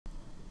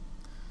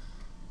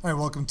All right,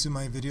 welcome to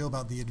my video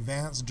about the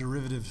advanced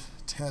derivative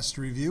test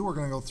review. We're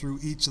going to go through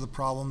each of the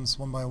problems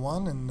one by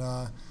one and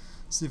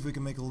see if we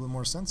can make a little bit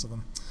more sense of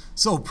them.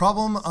 So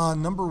problem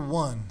number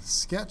one,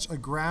 sketch a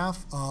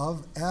graph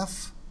of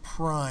f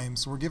prime.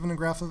 So we're given a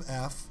graph of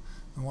f.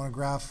 We want to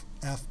graph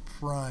f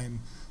prime.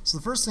 So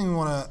the first thing we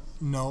want to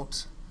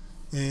note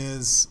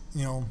is,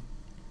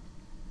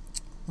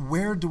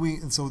 where do we,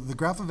 and so the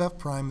graph of f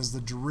prime is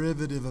the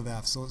derivative of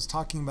f. So it's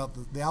talking about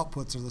the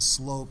outputs or the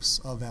slopes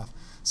of f.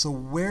 So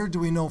where do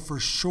we know for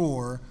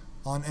sure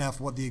on f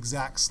what the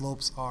exact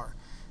slopes are?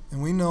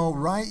 And we know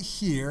right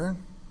here,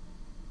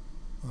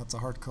 well, that's a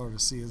hard color to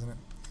see, isn't it?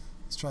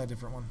 Let's try a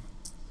different one.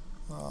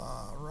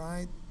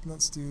 Right,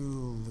 let's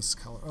do this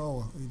color.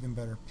 Oh, even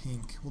better,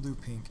 pink. We'll do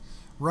pink.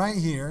 Right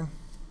here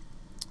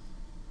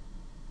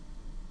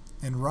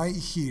and right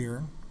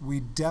here, we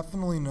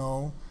definitely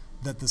know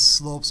that the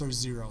slopes are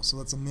 0. So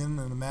that's a min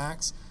and a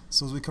max.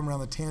 So as we come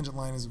around, the tangent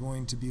line is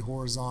going to be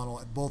horizontal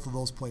at both of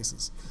those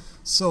places.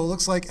 So it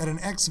looks like at an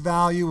x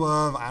value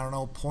of, I don't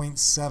know,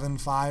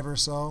 0.75 or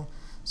so.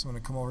 So I'm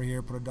going to come over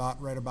here, put a dot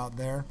right about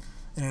there.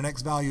 And an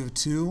x value of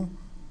 2,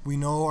 we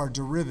know our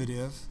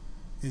derivative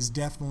is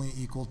definitely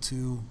equal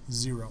to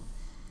 0.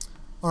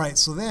 All right,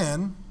 so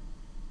then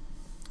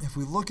if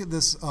we look at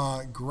this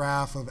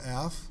graph of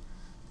f,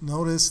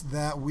 notice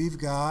that we've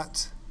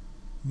got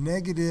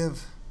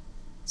negative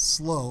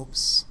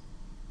slopes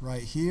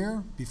right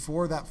here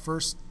before that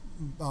first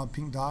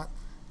pink dot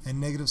and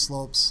negative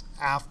slopes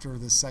after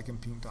the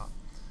second pink dot.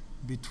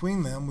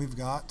 Between them we've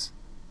got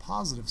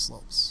positive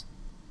slopes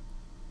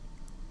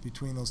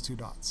between those two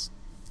dots.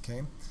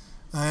 Okay,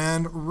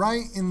 and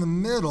right in the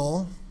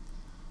middle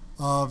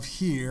of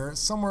here,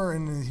 somewhere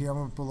in here, I'm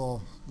going to put a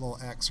little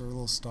X or a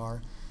little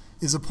star,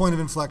 is a point of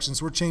inflection.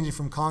 So we're changing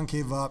from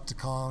concave up to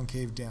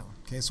concave down.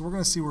 Okay, so we're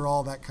going to see where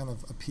all that kind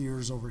of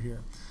appears over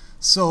here.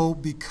 So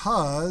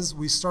because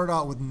we start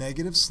out with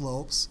negative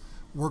slopes,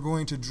 we're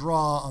going to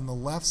draw on the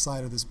left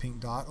side of this pink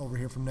dot over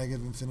here from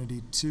negative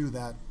infinity to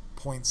that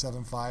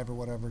 0.75 or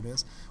whatever it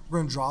is. We're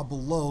going to draw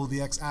below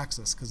the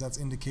x-axis because that's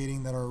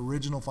indicating that our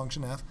original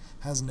function f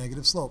has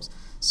negative slopes.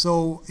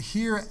 So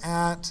here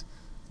at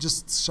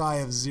just shy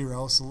of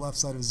 0, so left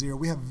side of 0,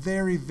 we have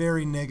very,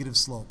 very negative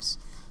slopes.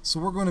 So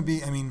we're going to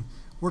be,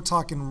 we're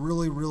talking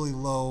really, really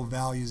low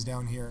values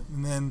down here.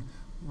 And then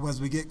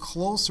as we get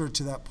closer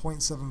to that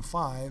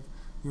 0.75,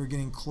 we're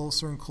getting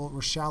closer and closer,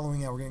 we're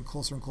shallowing out, we're getting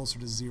closer and closer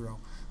to 0.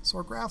 So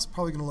our graph's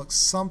probably going to look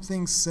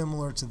something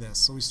similar to this.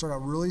 So we start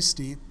out really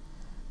steep,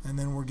 and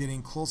then we're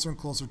getting closer and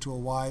closer to a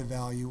y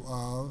value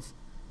of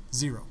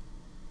 0.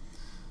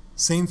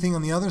 Same thing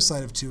on the other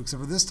side of 2,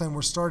 except for this time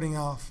we're starting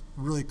off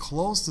really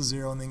close to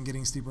 0 and then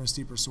getting steeper and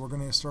steeper. So we're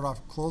going to start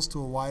off close to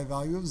a y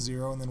value of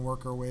 0 and then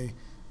work our way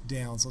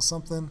down. So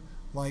something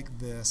like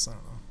this, I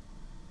don't know.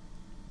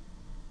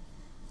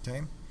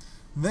 Okay.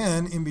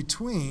 Then in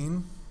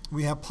between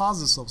we have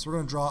positive slopes. We're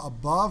going to draw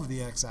above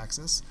the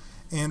x-axis,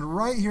 and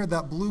right here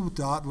that blue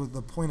dot with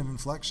the point of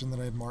inflection that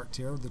I had marked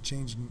here, the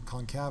change in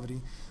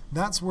concavity,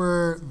 that's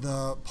where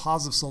the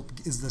positive slope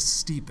is the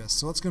steepest.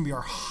 So it's going to be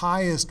our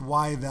highest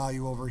y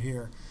value over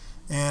here.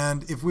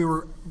 And if we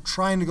were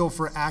trying to go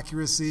for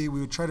accuracy, we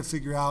would try to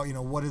figure out,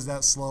 what is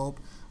that slope?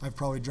 I've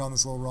probably drawn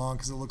this a little wrong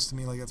because it looks to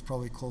me like it's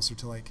probably closer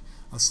to like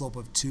a slope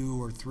of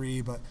 2 or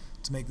 3, but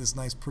to make this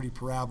nice pretty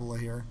parabola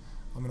here,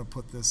 I'm going to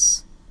put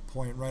this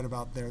point right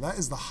about there. That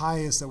is the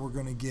highest that we're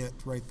going to get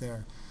right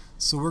there.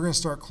 So we're going to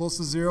start close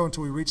to 0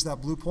 until we reach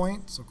that blue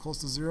point. So close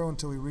to 0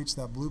 until we reach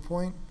that blue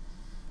point.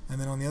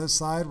 And then on the other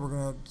side, we're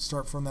going to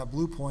start from that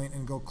blue point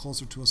and go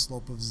closer to a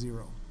slope of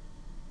 0.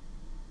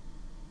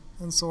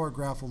 And so our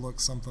graph will look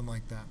something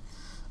like that.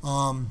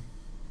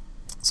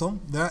 So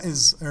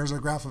there's our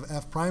graph of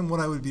f prime. What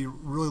I would be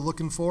really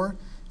looking for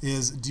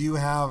is, do you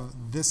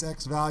have this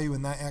x value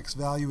and that x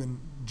value in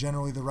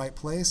generally the right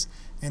place?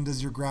 And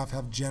does your graph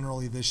have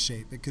generally this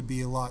shape? It could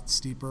be a lot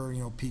steeper,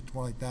 peaked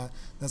more like that.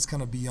 That's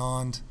kind of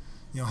beyond,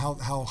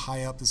 how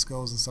high up this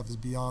goes and stuff is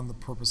beyond the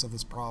purpose of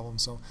this problem.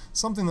 So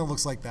something that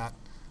looks like that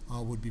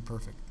would be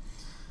perfect.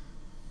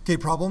 Okay,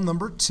 problem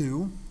number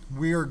 2.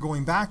 We are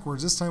going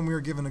backwards. This time we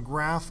are given a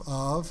graph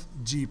of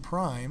g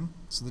prime,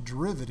 so the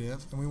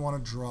derivative, and we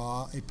want to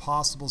draw a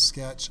possible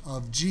sketch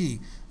of g.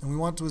 And we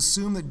want to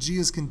assume that g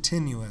is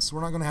continuous.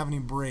 We're not going to have any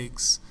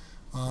breaks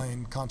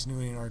in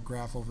continuity in our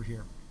graph over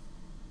here.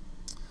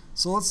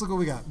 So let's look what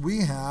we got.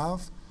 We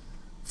have,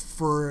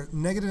 for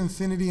negative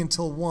infinity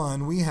until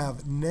 1, we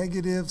have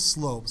negative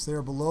slopes. They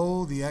are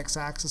below the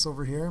x-axis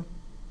over here.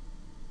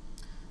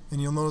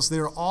 And you'll notice they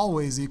are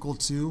always equal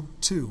to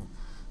 2.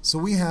 So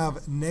we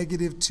have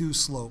negative 2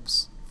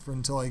 slopes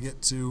until I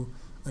get to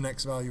an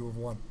x value of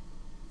 1.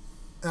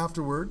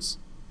 Afterwards,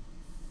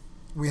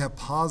 we have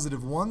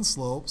positive 1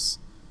 slopes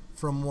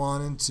from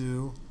 1 and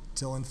 2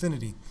 till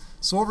infinity.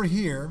 So over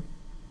here,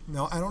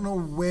 now I don't know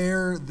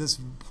where this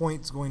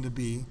point's going to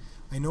be.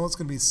 I know it's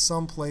going to be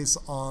someplace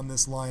on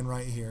this line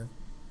right here.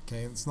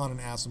 Okay, it's not an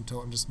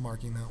asymptote, I'm just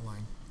marking that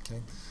line.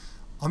 Okay.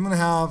 I'm going to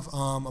have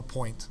a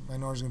point. I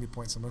know there's going to be a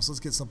point somewhere, so let's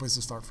get someplace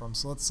to start from.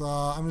 So let's,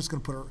 I'm just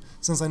going to put it,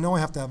 since I know I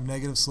have to have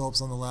negative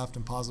slopes on the left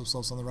and positive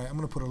slopes on the right, I'm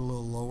going to put it a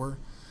little lower.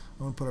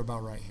 I'm going to put it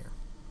about right here.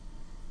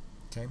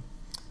 Okay?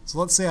 So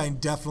let's say I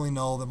definitely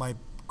know that my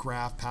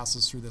graph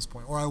passes through this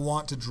point, or I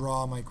want to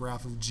draw my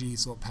graph of G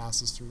so it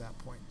passes through that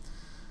point.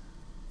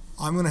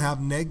 I'm going to have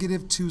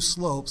negative 2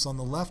 slopes on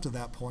the left of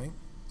that point.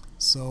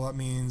 So that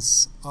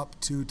means up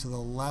 2 to the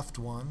left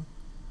one,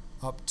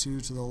 up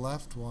 2 to the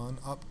left one,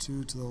 up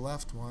 2 to the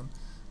left one.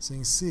 So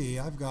you can see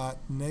I've got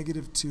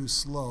negative 2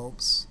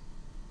 slopes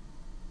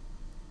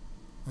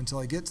until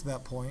I get to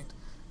that point.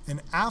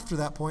 And after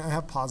that point, I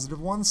have positive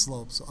 1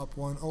 slopes. So up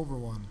 1 over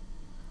 1,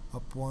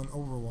 up 1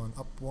 over 1,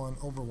 up 1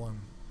 over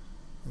 1.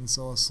 And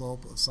so a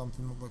slope of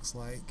something that looks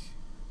like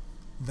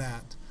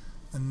that.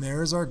 And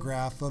there's our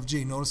graph of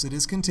G. Notice it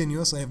is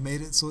continuous. I have made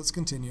it so it's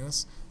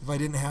continuous. If I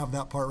didn't have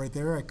that part right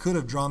there, I could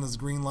have drawn this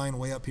green line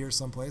way up here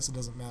someplace. It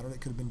doesn't matter.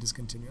 It could have been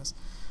discontinuous.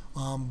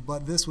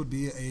 But this would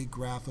be a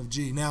graph of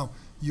G. Now,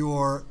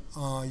 your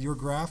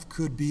graph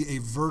could be a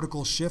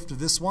vertical shift of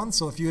this one.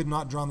 So if you had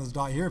not drawn this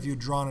dot here, if you had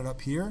drawn it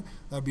up here,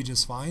 that would be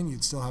just fine.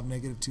 You'd still have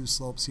negative 2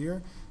 slopes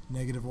here,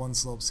 negative 1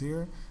 slopes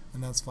here,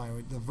 and that's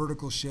fine. The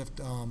vertical shift,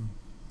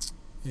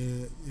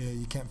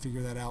 you can't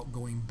figure that out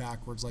going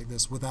backwards like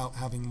this without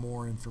having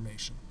more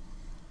information.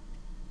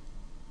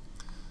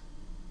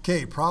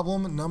 Okay,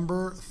 problem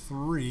number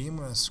 3. I'm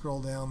going to scroll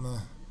down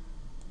the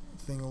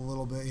thing a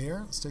little bit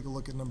here. Let's take a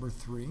look at number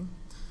 3. It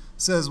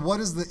says, what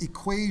is the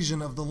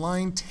equation of the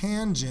line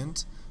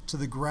tangent to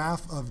the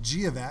graph of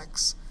g of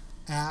x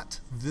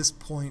at this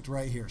point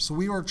right here? So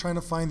we were trying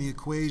to find the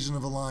equation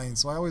of a line.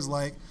 So I always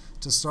like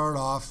to start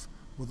off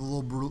with a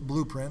little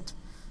blueprint.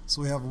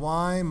 So we have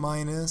y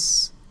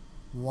minus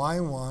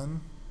y1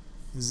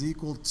 is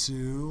equal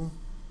to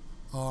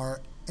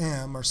our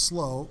m, our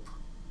slope,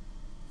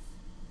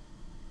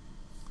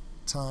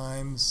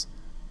 times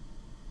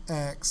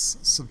x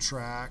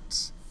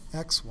subtract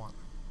x1.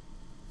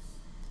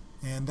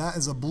 And that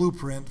is a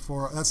blueprint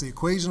for, that's the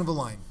equation of a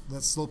line.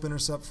 That's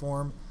slope-intercept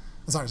form,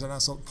 sorry,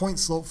 not slope,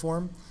 point-slope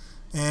form.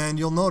 And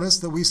you'll notice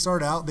that we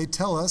start out, they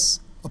tell us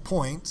a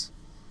point.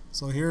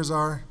 So here's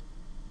our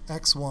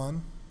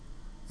x1,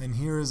 and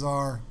here is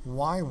our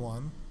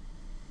y1.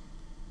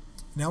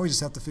 Now we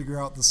just have to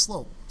figure out the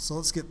slope. So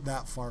let's get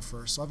that far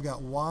first. So I've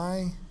got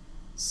y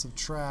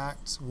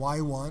subtract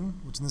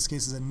y1, which in this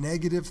case is a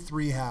negative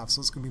 3/2.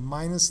 So it's going to be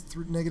minus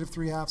negative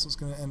 3/2, so it's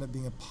going to end up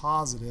being a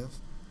positive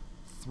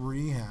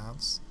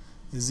 3/2,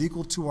 is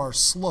equal to our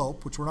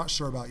slope, which we're not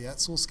sure about yet,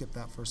 so we'll skip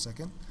that for a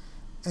second.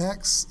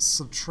 X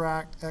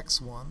subtract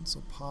x1,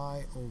 so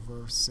pi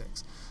over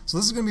 6. So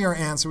this is going to be our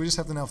answer. We just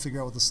have to now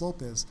figure out what the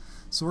slope is.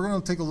 So we're going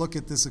to take a look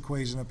at this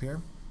equation up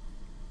here.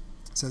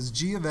 It says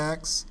g of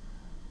x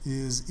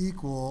is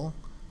equal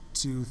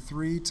to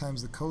 3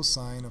 times the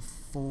cosine of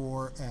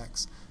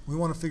 4x. We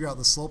want to figure out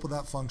the slope of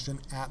that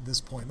function at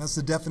this point. That's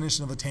the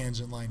definition of a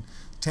tangent line.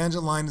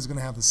 Tangent line is going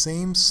to have the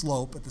same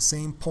slope at the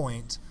same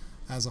point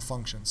as a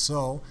function.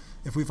 So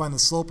if we find the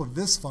slope of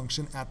this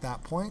function at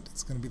that point,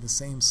 it's going to be the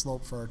same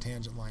slope for our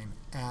tangent line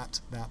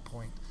at that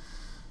point.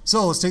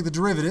 So let's take the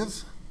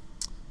derivative.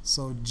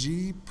 So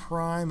g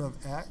prime of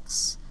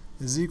x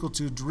is equal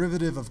to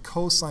derivative of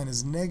cosine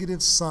is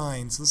negative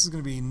sine. So this is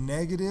going to be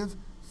negative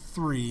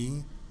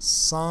 3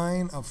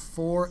 sine of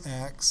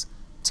 4x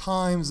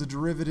times the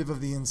derivative of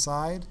the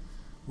inside,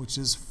 which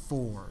is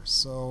 4.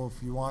 So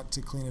if you want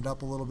to clean it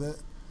up a little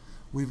bit,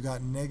 we've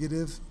got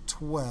negative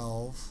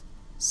 12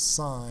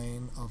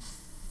 sine of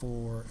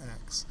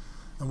 4x.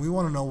 And we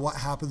want to know what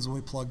happens when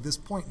we plug this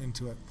point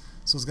into it.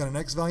 So it's got an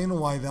x value and a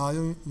y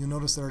value. You'll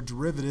notice that our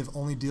derivative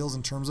only deals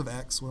in terms of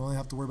x. We only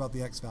have to worry about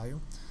the x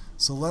value.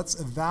 So let's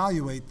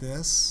evaluate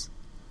this.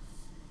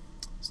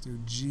 Let's do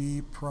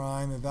g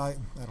prime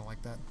evaluate. I don't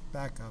like that.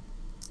 Back up.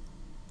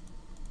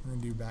 We're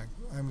going to do back.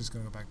 I'm just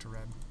going to go back to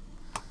red.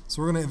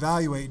 So we're going to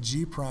evaluate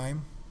g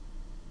prime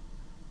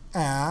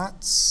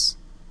at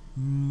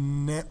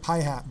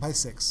pi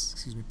 6.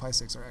 Excuse me, pi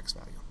 6, our x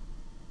value.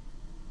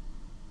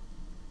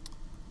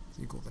 It's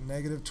equal to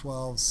negative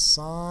 12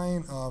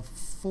 sine of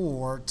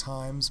 4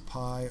 times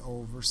pi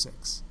over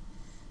 6.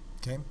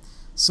 Okay.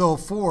 So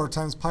 4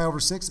 times pi over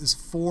 6 is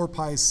 4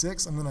 pi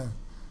 6. I'm going to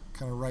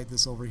kind of write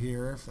this over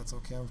here if that's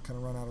okay. I've kind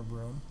of run out of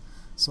room.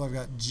 So I've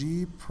got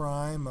g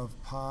prime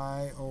of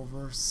pi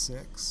over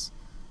 6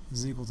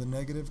 is equal to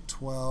negative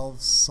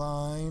 12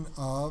 sine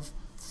of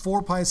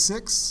 4 pi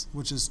 6,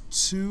 which is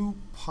 2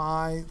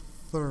 pi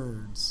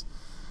thirds.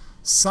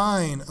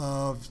 Sine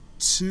of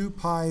 2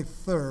 pi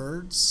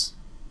thirds,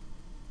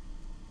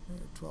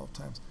 12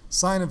 times.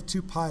 Sine of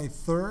 2 pi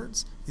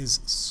thirds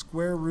is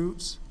square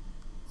root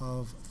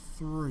of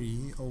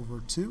 3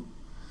 over 2.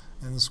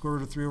 And the square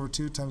root of 3 over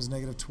 2 times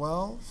negative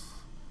 12.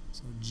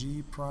 So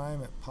g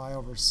prime at pi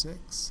over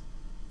 6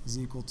 is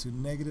equal to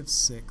negative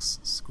 6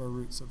 square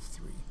roots of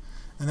 3.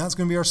 And that's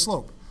going to be our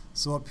slope.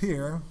 So up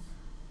here,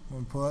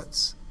 we'll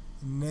put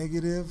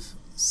negative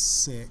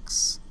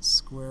 6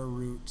 square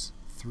root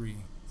 3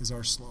 is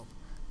our slope.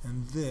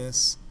 And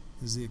this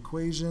is the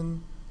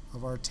equation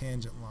of our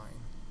tangent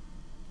line.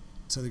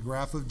 to the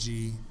graph of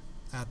G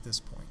at this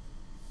point.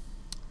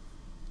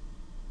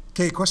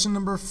 Okay, question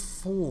number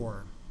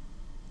 4.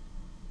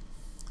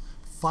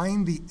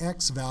 Find the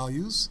x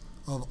values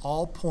of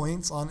all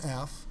points on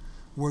F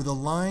where the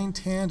line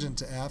tangent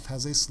to F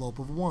has a slope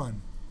of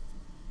 1.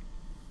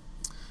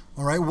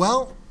 All right,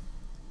 well,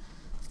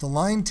 if the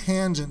line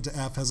tangent to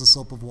F has a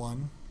slope of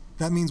 1,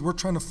 that means we're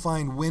trying to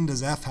find when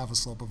does F have a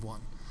slope of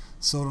 1.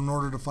 So in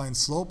order to find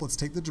slope, let's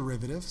take the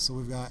derivative. So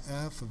we've got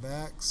f of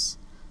x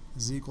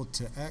is equal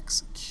to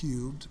x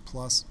cubed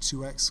plus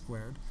 2x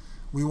squared.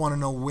 We want to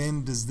know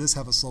when does this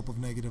have a slope of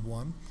negative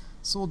 1.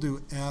 So we'll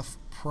do f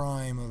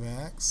prime of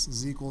x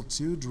is equal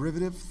to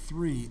derivative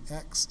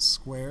 3x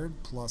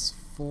squared plus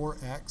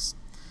 4x.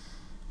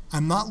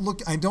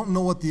 I don't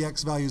know what the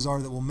x values are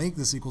that will make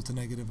this equal to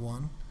negative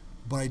 1,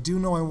 but I do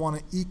know I want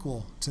it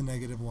equal to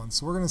negative 1.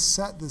 So we're going to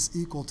set this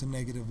equal to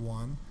negative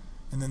 1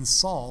 and then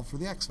solve for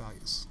the x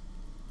values.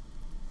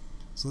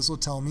 So this will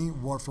tell me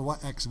for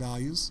what x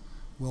values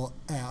will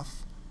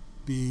f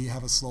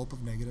have a slope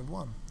of negative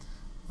 1.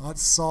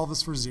 Let's solve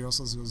this for 0.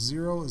 So let's go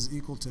 0 is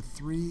equal to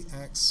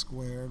 3x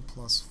squared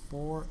plus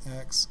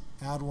 4x,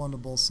 add 1 to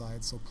both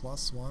sides, so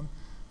plus 1.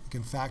 We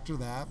can factor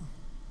that.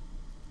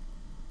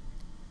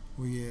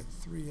 We get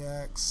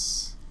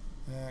 3x,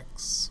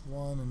 x,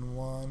 1 and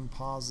 1,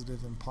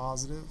 positive and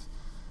positive.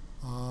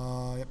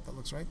 Yep, that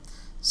looks right.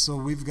 So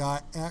we've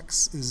got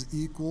x is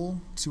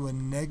equal to a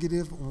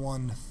negative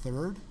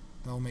 1/3.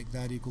 That will make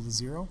that equal to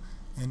 0.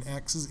 And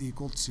x is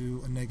equal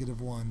to a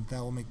negative 1. That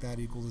will make that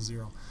equal to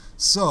 0.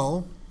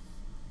 So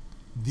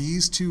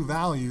these two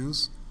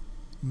values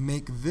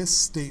make this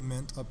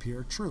statement up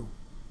here true.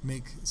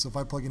 So if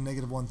I plug in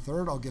negative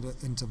 1/3, I'll get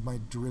it into my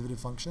derivative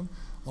function.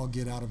 I'll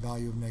get out a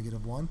value of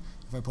negative 1.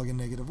 If I plug in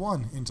negative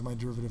 1 into my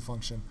derivative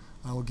function,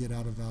 I will get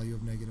out a value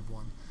of negative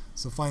 1.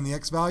 So find the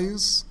x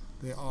values.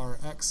 They are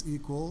x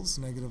equals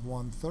negative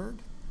 1/3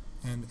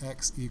 and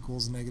x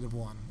equals negative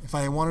 1. If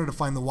I wanted to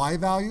find the y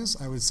values,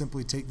 I would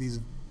simply take these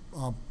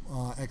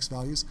x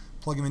values,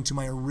 plug them into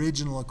my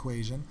original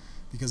equation,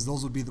 because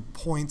those would be the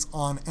points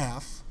on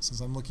F. Since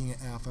I'm looking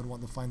at F, I'd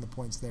want to find the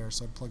points there,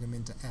 so I'd plug them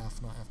into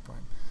F, not F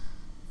prime.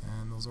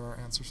 And those are our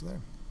answers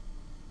there.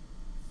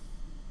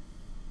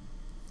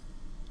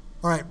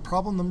 All right,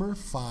 problem number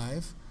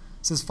 5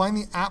 says find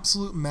the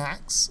absolute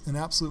max and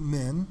absolute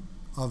min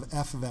of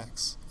f of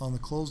x on the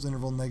closed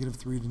interval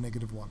 -3 to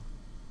 -1.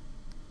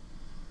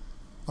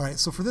 All right,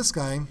 so for this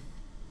guy,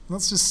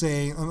 let's just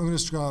say, I'm going to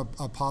just draw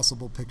a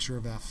possible picture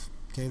of f.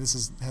 Okay,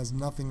 this has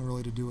nothing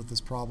really to do with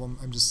this problem.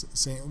 I'm just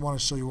saying, I want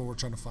to show you what we're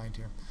trying to find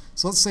here.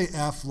 So let's say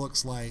f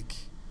looks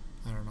like,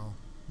 I don't know,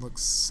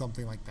 looks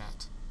something like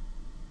that.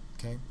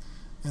 Okay,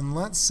 and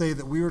let's say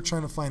that we were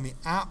trying to find the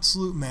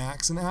absolute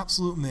max and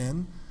absolute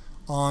min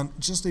on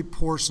just a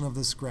portion of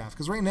this graph.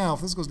 Because right now,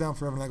 if this goes down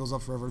forever and that goes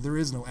up forever, there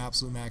is no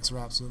absolute max or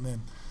absolute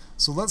min.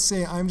 So let's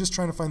say I'm just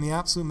trying to find the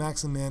absolute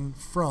max and min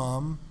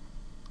from,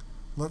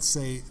 let's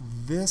say,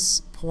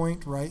 this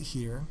point right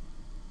here,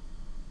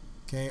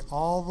 okay,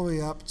 all the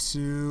way up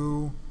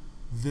to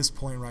this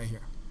point right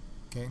here.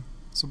 Okay,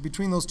 so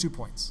between those 2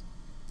 points.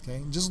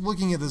 Okay, just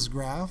looking at this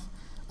graph,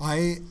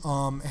 I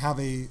have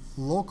a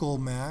local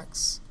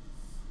max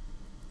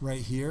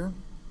right here,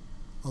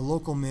 a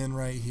local min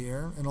right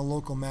here, and a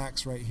local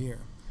max right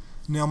here.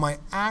 Now my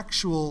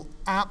actual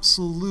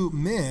absolute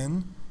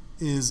min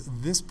is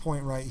this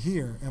point right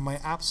here, and my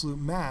absolute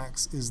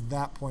max is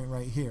that point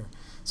right here.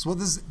 So what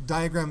this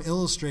diagram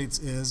illustrates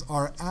is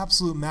our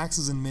absolute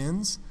maxes and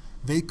mins,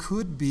 they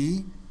could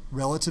be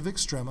relative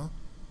extrema,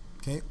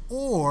 okay,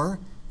 or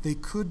they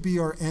could be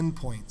our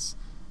endpoints.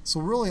 So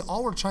really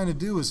all we're trying to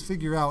do is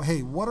figure out,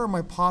 hey, what are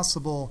my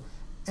possible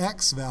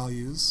x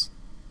values?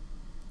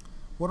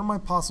 What are my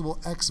possible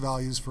x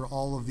values for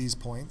all of these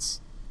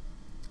points?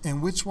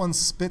 And which one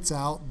spits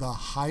out the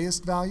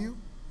highest value?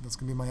 That's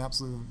going to be my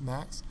absolute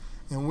max.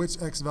 And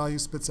which x value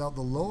spits out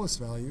the lowest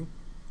value,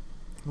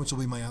 which will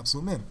be my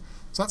absolute min.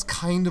 So that's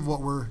kind of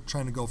what we're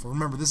trying to go for.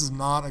 Remember, this is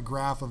not a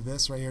graph of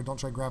this right here. Don't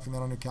try graphing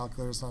that on your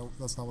calculator.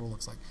 That's not what it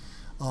looks like.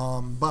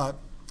 But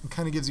it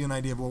kind of gives you an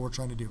idea of what we're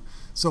trying to do.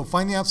 So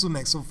find the absolute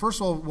max. So first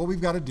of all, what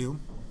we've got to do,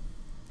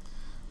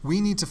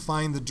 we need to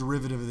find the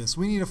derivative of this.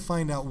 We need to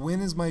find out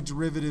when is my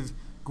derivative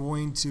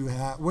going to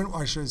have,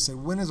 or should I say,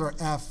 when is our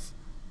f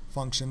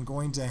function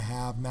going to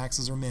have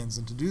maxes or mins?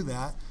 And to do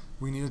that,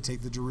 we need to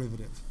take the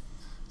derivative.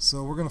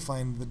 So we're going to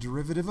find the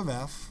derivative of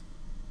f.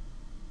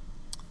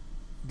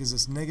 It gives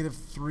us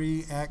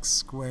 -3x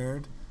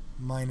squared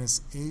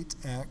minus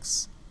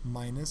 8x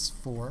minus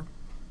 4.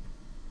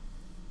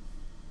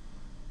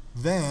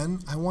 Then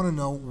I want to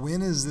know,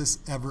 when is this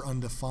ever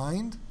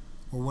undefined,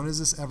 or when is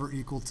this ever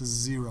equal to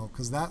 0?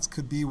 Because that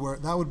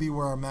would be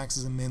where our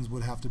maxes and mins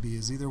would have to be,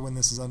 is either when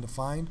this is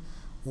undefined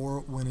or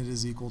when it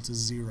is equal to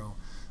 0.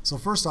 So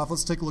first off,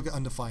 let's take a look at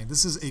undefined.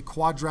 This is a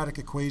quadratic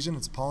equation.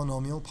 It's a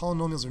polynomial.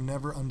 Polynomials are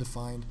never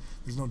undefined.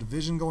 There's no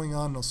division going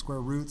on, no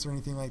square roots or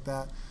anything like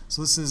that.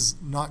 So this is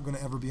not going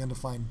to ever be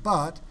undefined,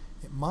 but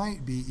it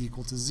might be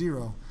equal to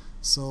 0.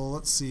 So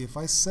let's see. If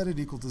I set it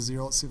equal to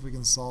 0, let's see if we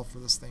can solve for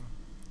this thing.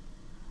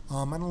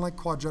 I don't like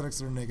quadratics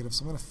that are negative,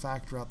 so I'm going to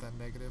factor out that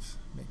negative,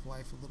 make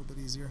life a little bit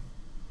easier.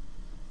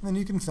 And then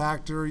you can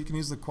factor, you can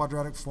use the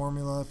quadratic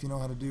formula if you know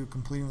how to do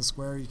completing the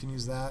square, you can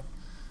use that.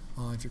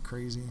 If you're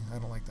crazy, I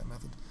don't like that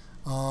method.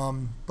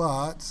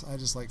 But I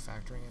just like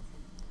factoring it.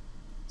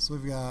 So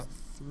we've got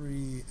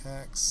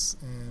 3x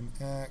and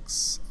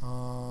x,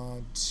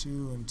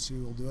 2 and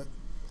 2 will do it.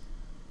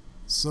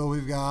 So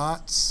we've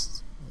got,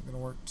 it's going to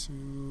work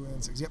 2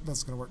 and 6, yep,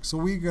 that's going to work. So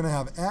we're going to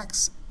have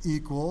x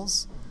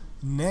equals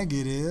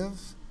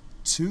negative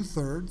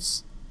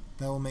 2/3,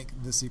 that will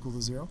make this equal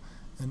to 0,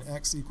 and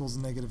x equals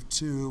negative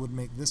 2 would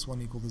make this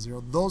one equal to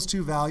 0. Those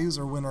two values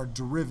are when our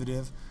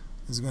derivative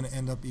is going to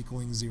end up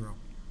equaling 0.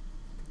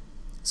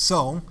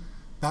 So,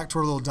 back to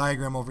our little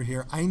diagram over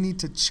here, I need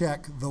to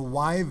check the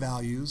y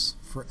values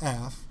for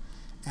f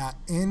at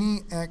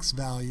any x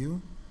value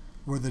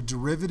where the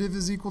derivative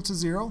is equal to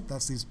 0,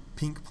 that's these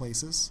pink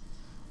places,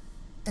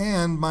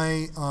 and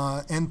my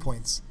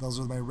endpoints, those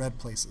are my red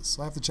places.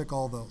 So I have to check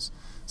all those.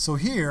 So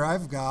here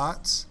I've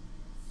got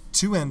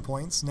two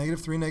endpoints,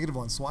 -3,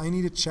 -1, so I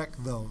need to check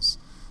those.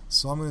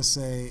 So I'm going to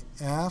say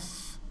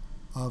f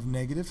of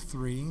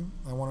 -3,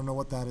 I want to know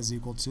what that is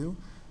equal to,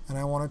 and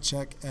I want to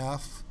check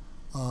f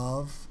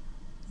of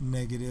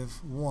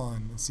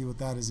 -1 and see what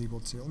that is equal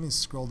to. Let me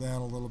scroll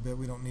down a little bit,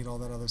 we don't need all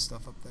that other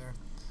stuff up there.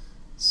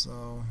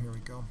 So here we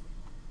go.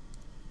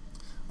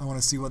 I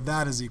want to see what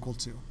that is equal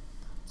to.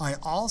 I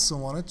also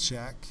want to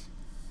check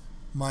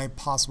my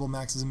possible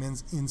maxes and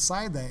mins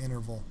inside that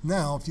interval.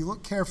 Now, if you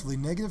look carefully,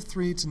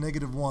 -3 to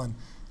 -1,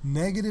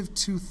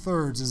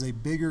 -2/3 is a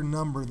bigger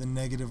number than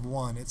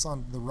 -1. It's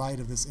on the right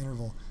of this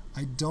interval.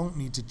 I don't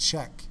need to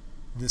check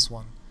this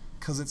one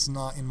because it's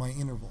not in my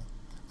interval.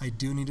 I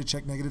do need to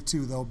check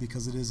 -2 though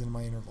because it is in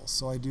my interval.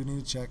 So I do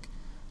need to check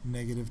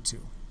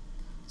 -2.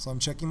 So I'm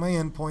checking my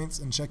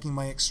endpoints and checking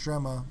my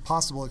extrema,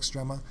 possible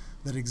extrema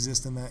that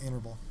exist in that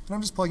interval. And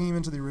I'm just plugging them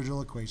into the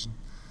original equation.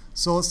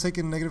 So let's take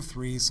in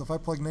 -3. So if I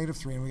plug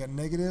 -3 and we got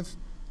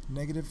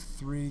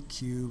 -3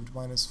 cubed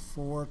minus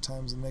 4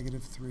 times the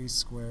 -3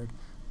 squared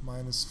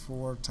minus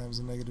 4 times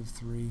the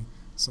 -3,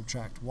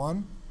 subtract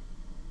 1.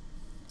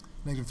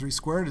 -3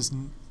 squared is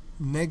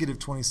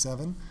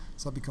 -27,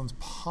 so that becomes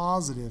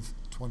positive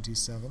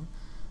 27.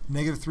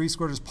 -3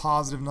 squared is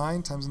positive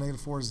 9 times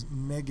 -4 is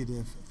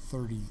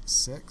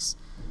 -36.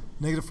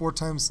 -4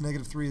 times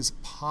 -3 is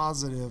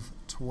positive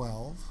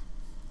 12.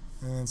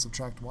 And then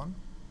subtract 1.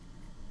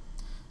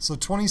 So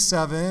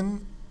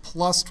 27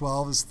 plus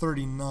 12 is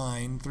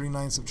 39.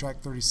 39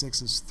 subtract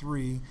 36 is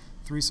 3.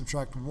 3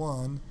 subtract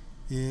 1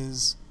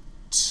 is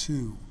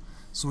 2.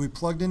 So we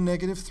plugged in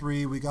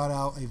 -3, we got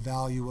out a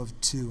value of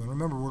 2. And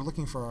remember, we're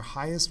looking for our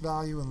highest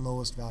value and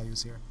lowest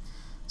values here.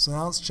 So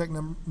now let's check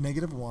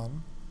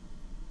 -1.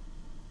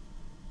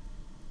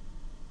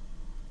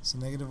 So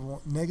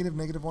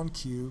 -1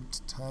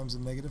 cubed times a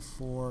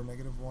 -4,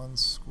 -1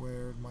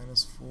 squared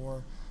minus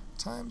 4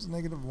 times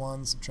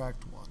 -1,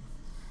 subtract 1.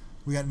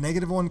 We got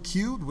 -1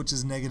 cubed, which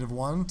is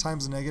 -1,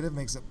 times a negative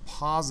makes it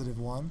positive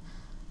 1.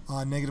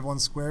 -1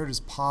 squared is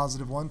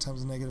positive 1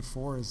 times a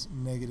 -4 is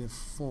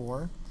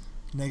 -4.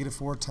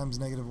 -4 times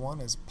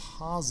 -1 is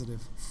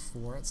positive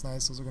 4. It's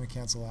nice, those are going to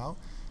cancel out.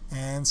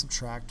 And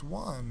subtract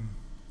 1.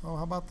 Oh,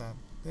 how about that?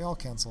 They all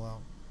cancel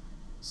out.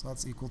 So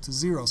that's equal to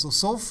 0.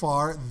 So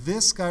far,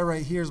 this guy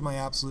right here is my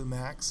absolute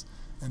max,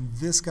 and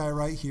this guy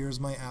right here is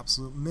my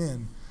absolute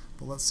min.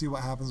 But let's see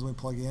what happens when we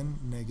plug in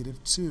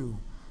 -2.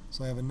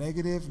 So I have a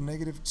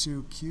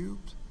 -2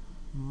 cubed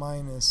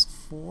minus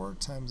 4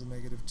 times a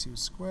 -2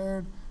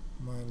 squared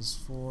minus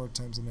 4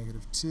 times a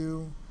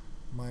 -2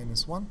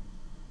 minus 1.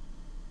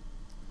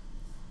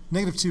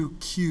 -2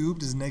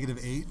 cubed is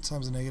 -8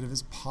 times a negative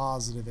is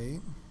positive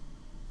 8.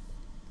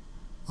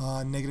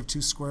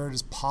 -2 squared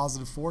is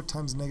positive 4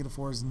 times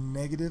 -4 is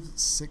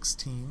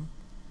 -16.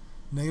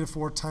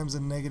 -4 times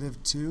a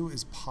 -2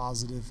 is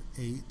positive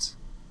 8.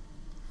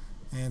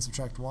 And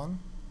subtract 1.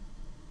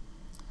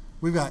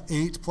 We've got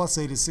 8 plus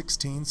 8 is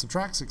 16.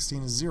 Subtract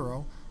 16 is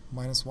 0.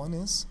 Minus 1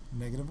 is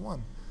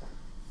 -1.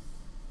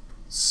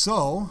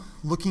 So,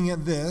 looking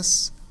at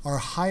this, our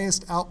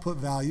highest output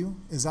value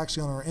is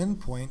actually on our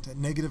endpoint at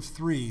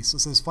 -3. So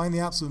it says find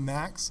the absolute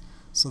max.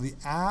 So the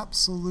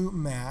absolute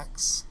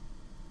max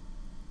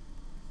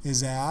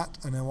is at,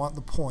 and I want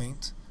the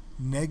point,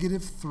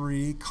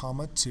 -3,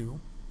 2.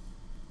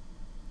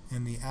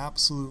 And the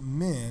absolute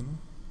min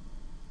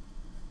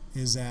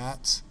is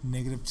at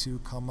 -2,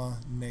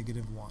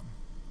 -1.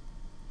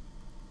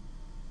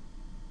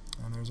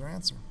 And there's our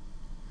answer.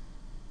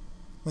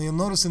 Now you'll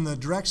notice in the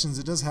directions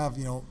it does have,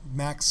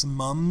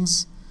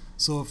 maximums.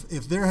 So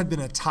if there had been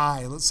a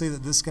tie, let's say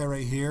that this guy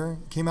right here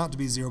came out to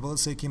be 0, but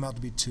let's say it came out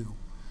to be 2,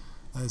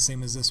 the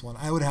same as this one,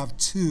 I would have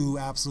 2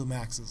 absolute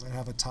maxes. I'd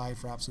have a tie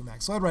for absolute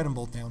max. So I'd write them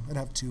both down. I'd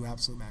have 2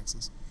 absolute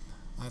maxes.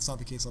 That's not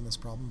the case on this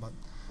problem, but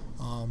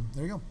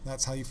there you go.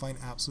 That's how you find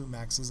absolute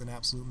maxes and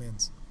absolute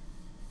mins.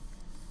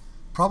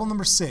 Problem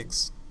number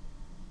 6.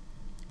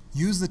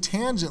 Use the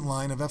tangent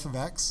line of f of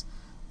x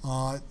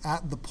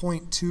at the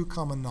point 2,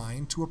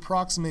 9 to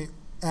approximate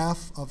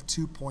f of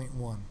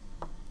 2.1.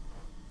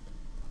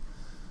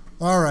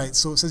 All right,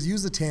 so it says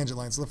use the tangent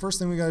line. So the first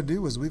thing we got to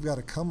do is we've got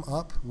to come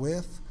up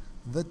with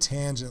the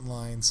tangent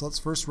line. So let's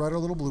first write our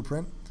little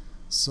blueprint.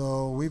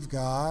 So we've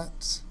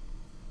got,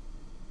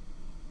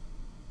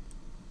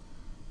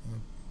 I'm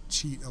going to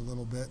cheat a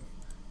little bit.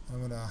 I'm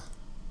going to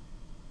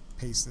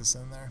paste this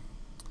in there.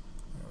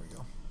 There we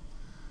go.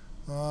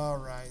 All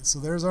right, so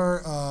there's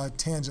our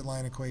tangent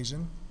line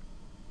equation.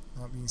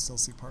 You can still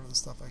see part of the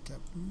stuff I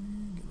kept.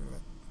 Get rid of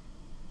it.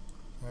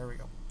 There we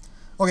go.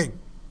 Okay,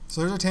 so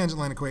there's our tangent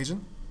line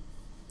equation.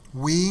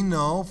 We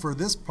know for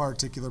this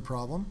particular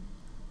problem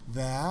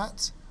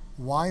that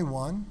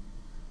y1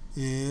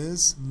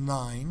 is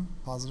 9,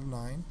 positive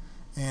 9,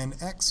 and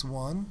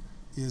x1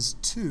 is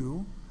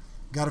 2.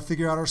 Got to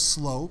figure out our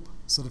slope.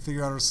 So to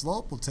figure out our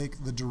slope, we'll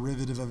take the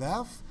derivative of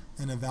f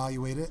and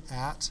evaluate it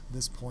at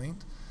this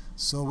point.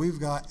 So we've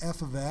got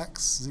f of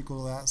x is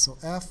equal to that. So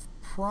f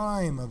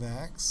prime of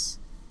x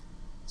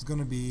is going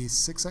to be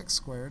 6x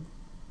squared.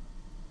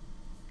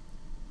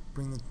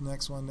 Bring the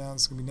next one down.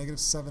 It's going to be negative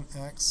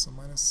 7x, so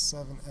minus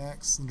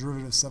 7x. The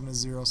derivative of 7 is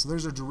 0. So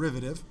there's our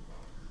derivative.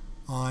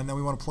 And now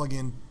we want to plug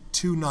in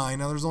 2, 9.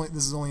 Now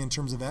this is only in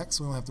terms of x,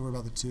 so we don't have to worry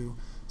about the 2.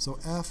 So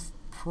f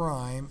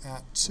prime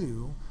at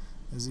 2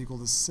 is equal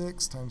to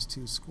 6 times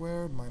 2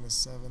 squared minus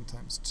 7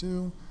 times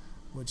 2,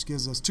 which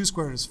gives us 2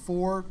 squared is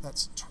 4.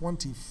 That's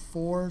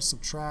 24.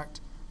 Subtract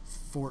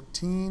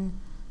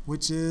 14,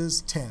 which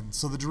is 10.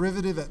 So the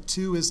derivative at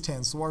 2 is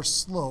 10. So our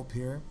slope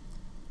here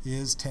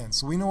is 10.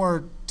 So we know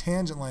our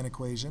tangent line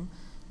equation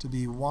to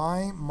be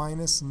y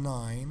minus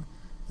 9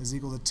 is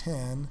equal to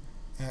 10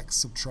 x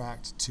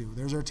subtract 2.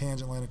 There's our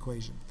tangent line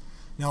equation.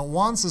 Now it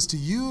wants us to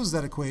use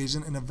that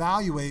equation and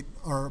evaluate,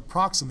 or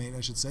approximate I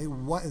should say,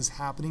 what is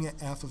happening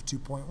at f of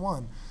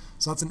 2.1.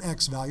 So that's an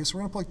x value. So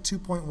we're going to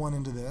plug 2.1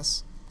 into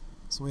this.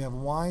 So we have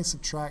y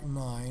subtract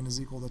 9 is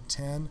equal to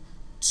 10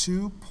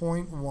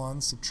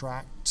 2.1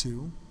 subtract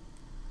 2.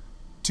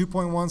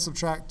 2.1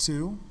 subtract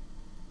 2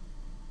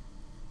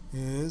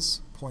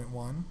 is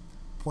 0.1.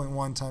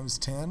 0.1 times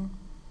 10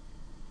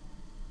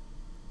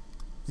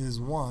 is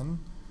 1.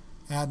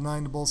 Add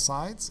 9 to both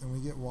sides, and we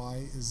get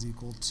y is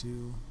equal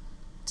to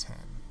 10.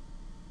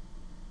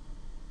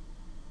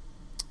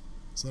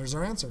 So there's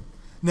our answer.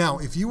 Now,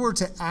 if you were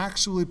to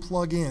actually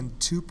plug in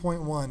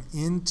 2.1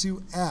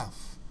 into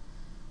f,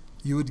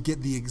 you would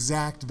get the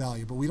exact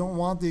value. But we don't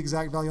want the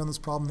exact value on this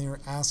problem. They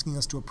are asking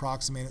us to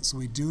approximate it, so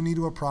we do need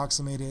to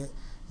approximate it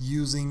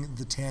using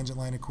the tangent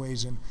line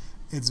equation.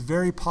 It's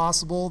very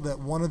possible that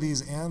one of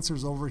these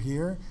answers over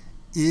here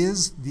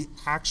is the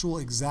actual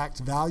exact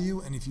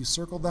value, and if you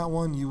circled that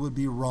one, you would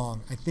be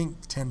wrong. I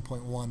think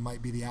 10.1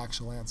 might be the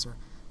actual answer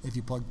if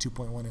you plug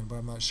 2.1 in, but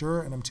I'm not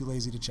sure, and I'm too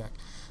lazy to check.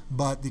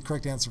 But the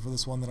correct answer for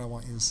this one that I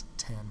want is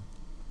 10.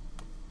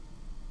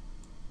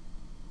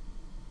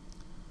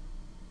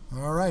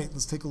 All right,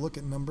 let's take a look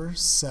at number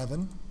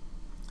 7.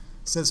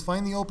 It says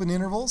find the open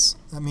intervals.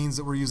 That means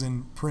that we're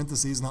using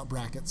parentheses, not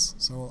brackets,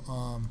 so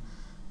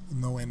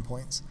no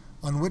endpoints,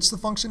 on which the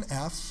function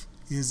f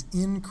is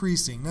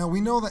increasing. Now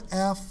we know that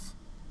f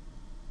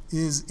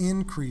is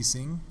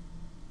increasing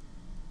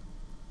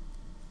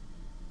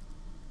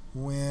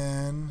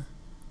when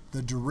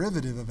the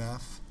derivative of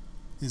f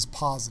is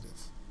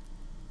positive.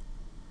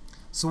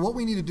 So what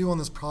we need to do on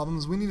this problem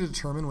is we need to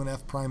determine when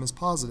f prime is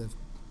positive.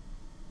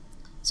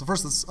 So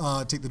first let's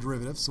take the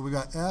derivative. So we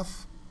got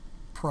f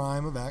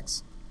prime of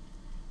x.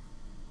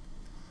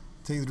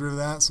 Take the derivative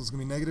of that, so it's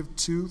going to be negative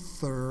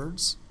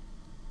 2/3.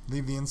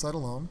 Leave the inside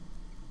alone.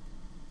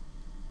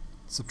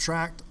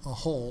 Subtract a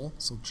whole,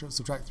 so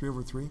subtract 3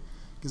 over 3,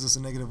 gives us a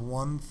negative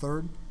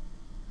 1/3.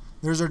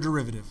 There's our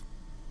derivative.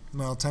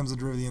 Now times the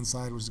derivative of the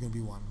inside, which is going to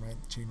be 1, right?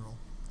 Chain rule.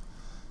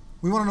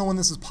 We want to know when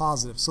this is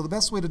positive. So the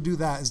best way to do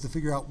that is to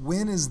figure out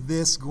when is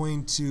this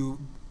going to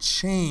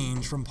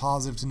change from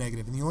positive to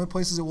negative. And the only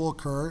places it will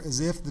occur is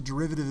if the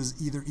derivative is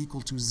either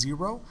equal to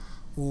 0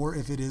 or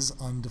if it is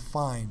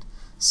undefined.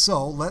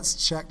 So let's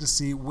check to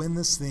see when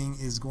this thing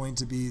is going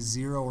to be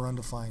 0 or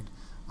undefined.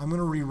 I'm going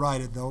to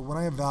rewrite it though. When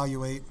I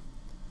evaluate,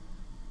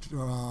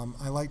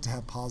 I like to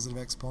have positive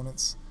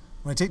exponents.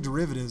 When I take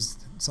derivatives,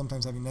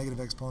 sometimes having negative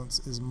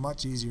exponents is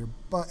much easier.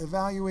 But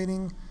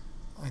evaluating,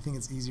 I think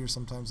it's easier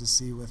sometimes to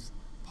see with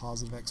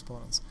positive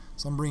exponents.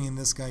 So I'm bringing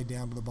this guy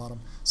down to the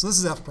bottom. So this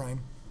is f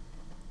prime.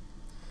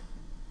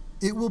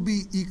 It will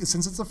be,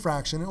 since it's a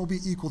fraction, it will be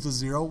equal to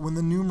 0 when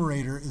the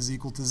numerator is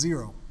equal to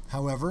 0.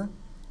 However,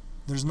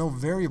 there's no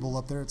variable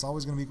up there. It's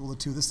always going to be equal to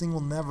 2. This thing will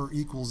never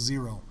equal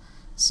 0.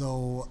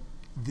 So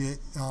the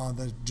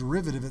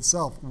derivative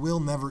itself will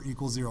never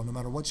equal 0. No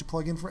matter what you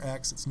plug in for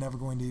x, it's never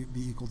going to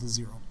be equal to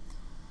 0.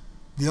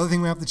 The other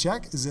thing we have to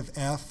check is if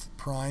f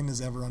prime is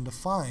ever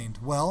undefined.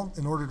 Well,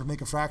 in order to make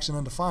a fraction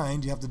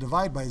undefined, you have to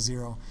divide by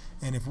 0.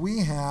 And if we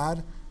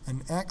had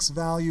an x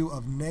value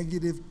of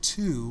negative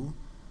 2,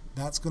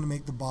 that's going to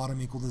make the bottom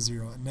equal to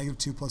 0. Negative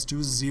 2 plus 2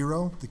 is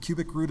 0. The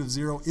cubic root of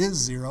 0 is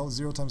 0.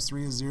 0 times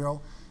 3 is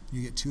 0.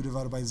 You get 2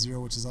 divided by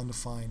 0, which is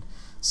undefined.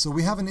 So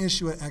we have an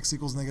issue at x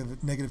equals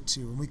negative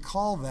 2, and we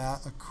call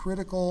that a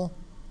critical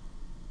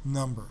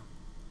number.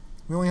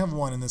 We only have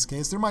one in this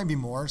case. There might be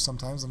more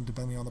sometimes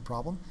depending on the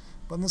problem,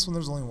 but in this one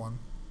there's only one.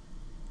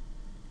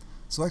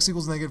 So x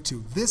equals negative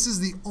 2. This is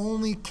the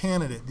only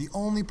candidate, the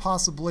only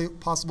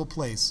possible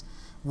place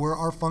where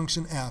our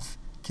function f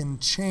can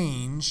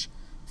change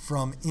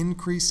from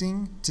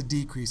increasing to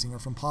decreasing, or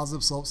from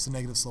positive slopes to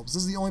negative slopes.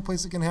 This is the only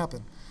place it can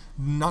happen.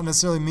 Not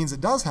necessarily means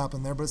it does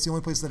happen there, but it's the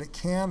only place that it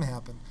can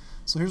happen.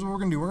 So here's what we're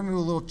going to do. We're going to do a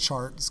little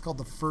chart. It's called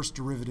the first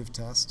derivative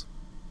test.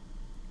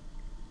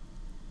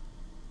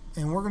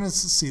 And we're going to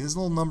see this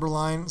little number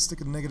line. Let's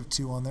stick a negative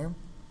 2 on there.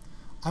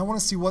 I want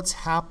to see what's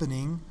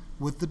happening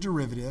with the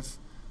derivative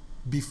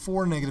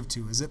before negative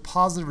 2. Is it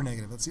positive or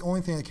negative? That's the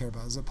only thing I care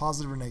about. Is it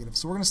positive or negative?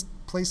 So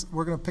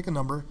we're going to pick a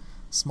number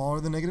smaller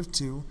than negative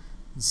 2,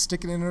 and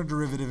stick it in our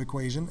derivative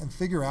equation and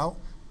figure out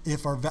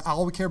if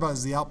all we care about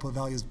is the output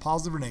value is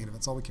positive or negative.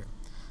 That's all we care.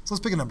 So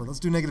let's pick a number. Let's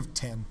do negative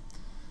 10.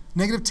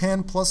 Negative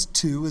 10 plus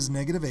 2 is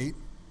negative 8.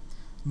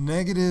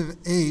 Negative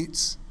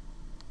 8,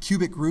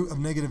 cubic root of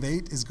negative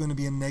 8 is going to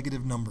be a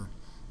negative number.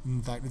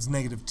 In fact, it's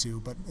negative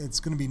 2, but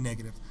it's going to be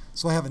negative.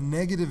 So I have a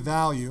negative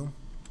value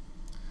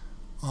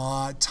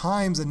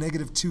times a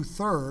negative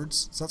 2/3,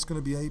 so that's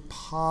going to be a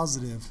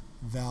positive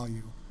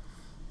value.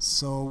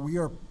 So we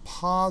are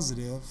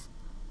positive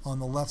on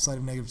the left side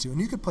of negative 2. And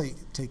you could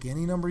take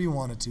any number you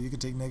wanted to. You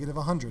could take negative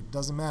 100.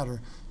 Doesn't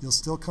matter. You'll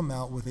still come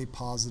out with a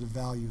positive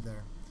value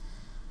there.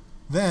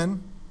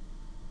 Then,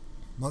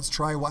 let's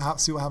try see what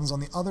happens on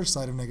the other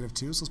side of negative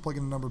 2. So let's plug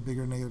in a number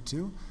bigger than negative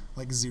 2,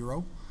 like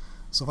 0.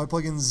 So if I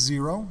plug in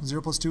 0,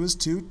 0 plus 2 is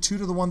 2. 2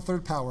 to the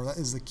 1/3 power. That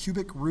is the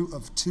cubic root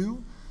of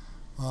 2.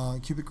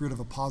 Cubic root of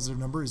a positive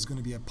number is going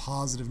to be a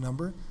positive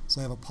number.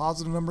 So I have a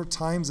positive number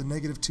times a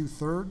negative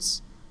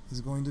 2/3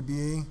 is going to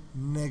be a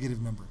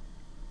negative number.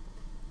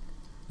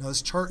 Now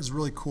this chart is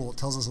really cool. It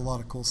tells us a lot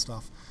of cool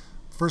stuff.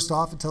 First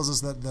off, it tells us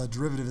that the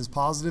derivative is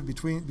positive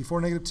before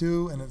negative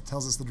 2, and it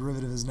tells us the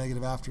derivative is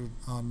negative after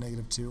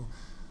negative 2.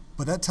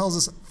 But that tells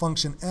us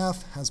function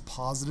f has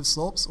positive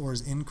slopes, or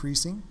is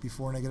increasing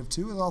before negative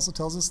 2. It also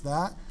tells us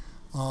that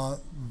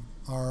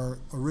our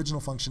original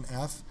function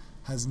f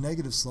has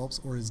negative slopes,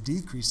 or is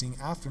decreasing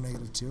after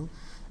negative 2.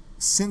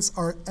 Since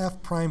our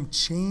f prime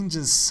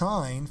changes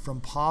sign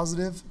from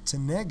positive to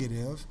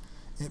negative,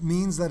 it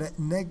means that at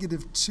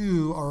negative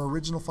 2, our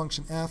original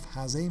function f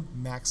has a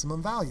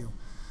maximum value.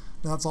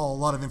 Now that's all a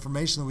lot of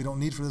information that we don't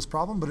need for this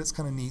problem, but it's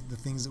kind of neat, the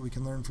things that we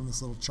can learn from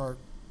this little chart.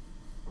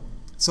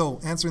 So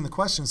answering the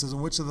question, says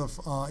in which of the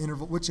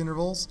which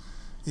intervals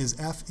is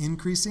f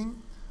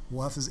increasing?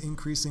 Well, f is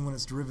increasing when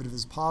its derivative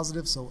is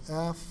positive, so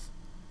f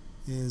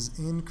is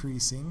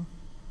increasing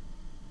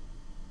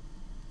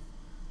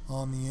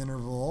on the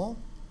interval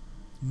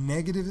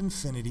negative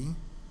infinity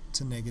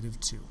to negative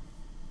 2.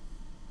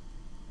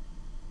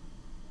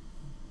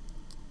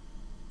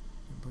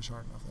 Didn't push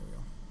hard enough. There we go.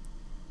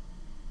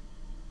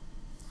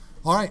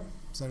 All right,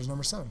 so there's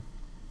number 7.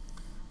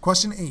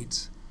 Question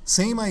 8.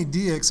 Same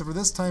idea, except for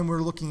this time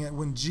we're looking at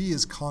when g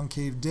is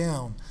concave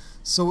down.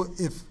 So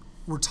if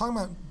we're talking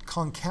about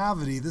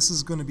concavity, this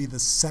is going to be the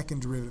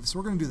second derivative. So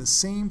we're going to do the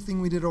same thing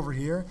we did over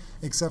here,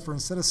 except for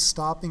instead of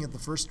stopping at the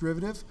first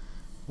derivative,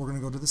 we're going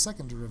to go to the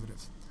second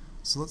derivative.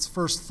 So let's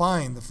first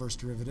find the first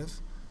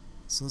derivative.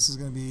 So this is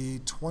going to be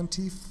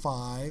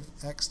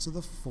 25x to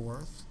the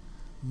 4th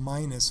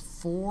minus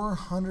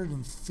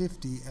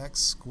 450x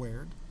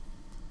squared.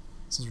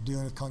 Since we're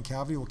dealing with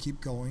concavity, we'll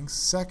keep going.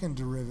 Second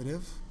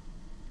derivative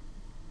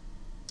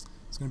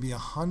is going to be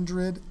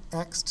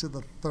 100x to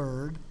the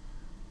 3rd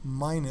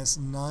minus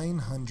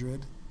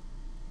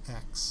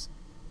 900x.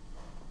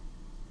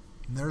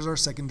 And there's our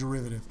second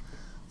derivative.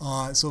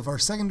 So if our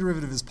second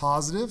derivative is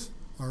positive,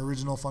 our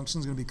original function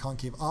is going to be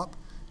concave up.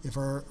 If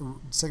our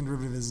second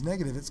derivative is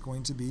negative, it's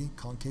going to be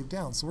concave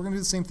down. So we're going to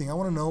do the same thing. I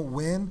want to know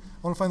when,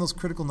 I want to find those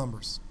critical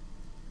numbers.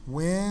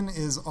 When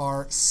is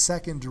our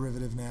second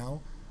derivative now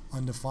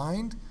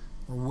undefined,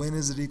 or when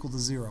is it equal to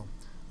 0?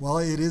 Well,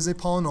 it is a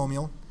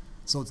polynomial,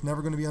 so it's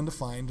never going to be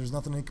undefined. There's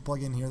nothing I can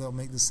plug in here that will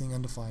make this thing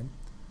undefined.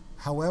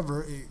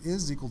 However, it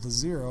is equal to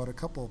 0 at a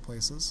couple of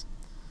places.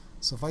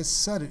 So if I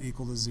set it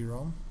equal to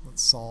 0,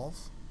 let's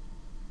solve.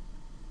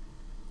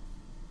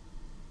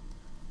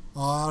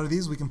 Out of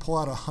these, we can pull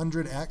out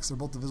 100x. They're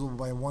both divisible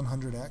by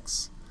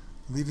 100x,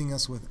 leaving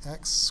us with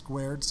x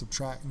squared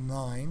subtract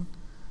 9.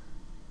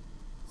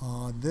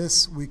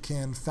 This we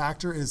can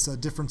factor. It's a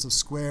difference of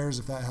squares,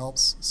 if that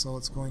helps. So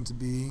it's going to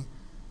be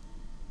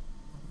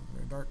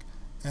very dark,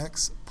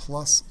 x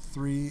plus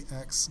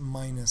 3x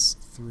minus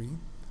 3.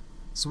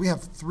 So we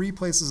have 3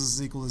 places this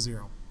is equal to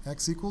 0.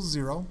 X equals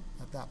 0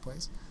 at that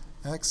place.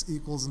 X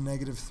equals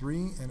negative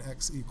 3, and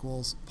x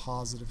equals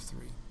positive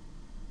 3.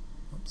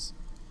 Oops.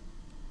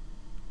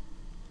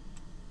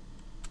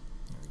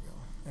 There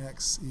we go.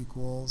 X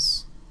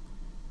equals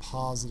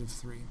positive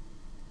 3.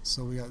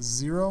 So we got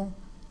 0,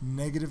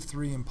 negative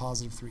 3, and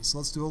positive 3. So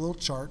let's do a little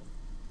chart,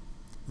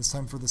 this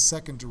time for the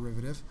second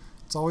derivative.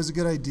 It's always a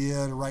good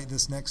idea to write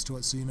this next to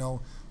it so you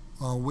know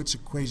which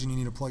equation you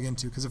need to plug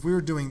into. Because if we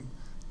were doing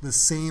the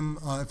same,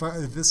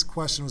 if this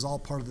question was all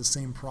part of the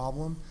same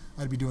problem,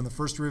 I'd be doing the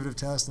first derivative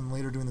test and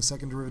later doing the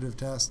second derivative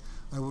test.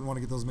 I wouldn't want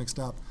to get those mixed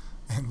up.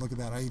 And look at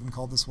that, I even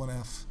called this one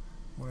f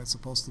when it's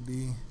supposed to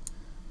be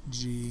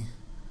g.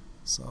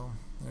 So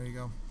there you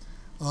go.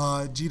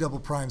 G double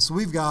prime. So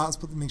we've got,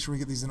 make sure we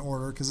get these in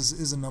order because this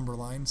is a number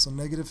line. So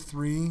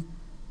 -3,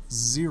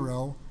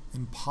 0,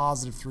 and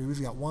 +3.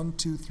 We've got 1,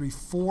 2, 3,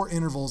 4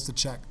 intervals to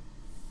check.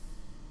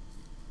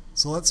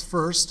 So let's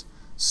first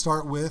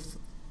start with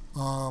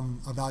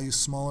a value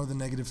smaller than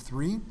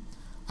 -3.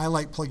 I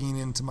like plugging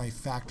into my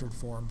factored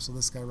form, so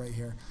this guy right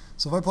here.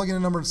 So if I plug in a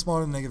number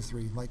smaller than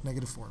 -3, like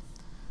 -4,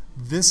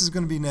 this is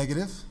going to be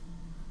negative.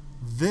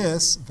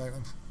 This, in fact,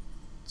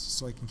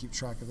 so I can keep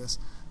track of this,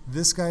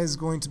 this guy is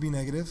going to be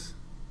negative.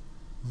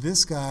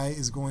 This guy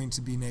is going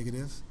to be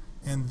negative.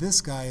 And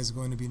this guy is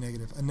going to be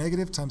negative. A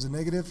negative times a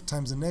negative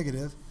times a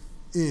negative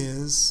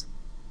is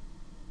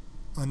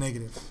a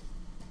negative.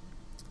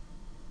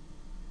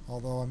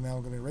 Although I'm now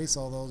going to erase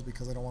all those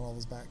because I don't want all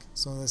those back.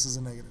 So this is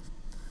a negative.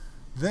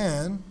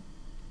 Then,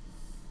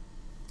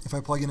 if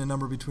I plug in a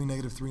number between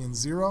 -3 and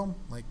 0,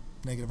 like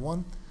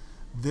 -1,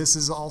 this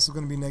is also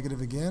going to be negative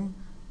again.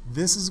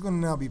 This is going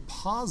to now be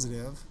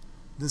positive.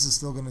 This is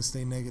still going to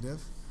stay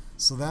negative.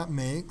 So that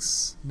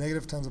makes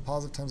negative times a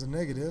positive times a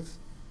negative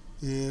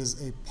is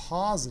a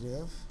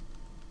positive.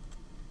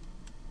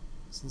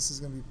 So this is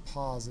going to be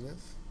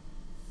positive.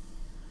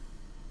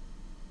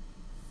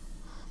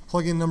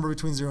 Plug in a number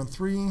between 0 and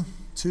 3,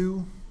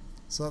 2.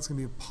 So that's going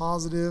to be a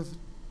positive.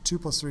 2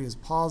 plus 3 is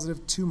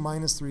positive. 2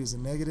 minus 3 is a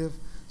negative.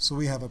 So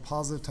we have a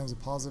positive times a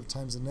positive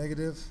times a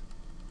negative.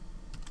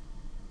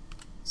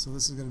 So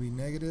this is going to be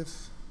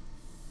negative.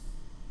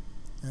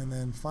 And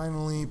then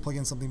finally, plug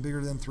in something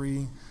bigger than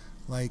 3,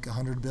 like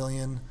 100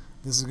 billion.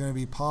 This is going to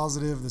be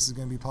positive, this is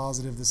going to be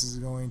positive, this is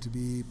going to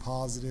be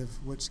positive,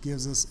 which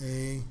gives us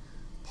a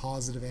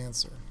positive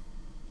answer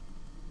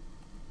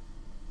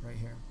right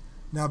here.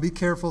 Now be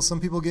careful, some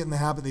people get in the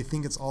habit, they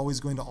think it's always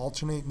going to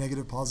alternate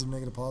negative, positive,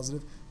 negative,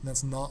 positive, and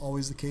that's not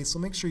always the case. So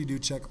make sure you do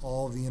check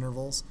all of the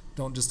intervals.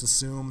 Don't just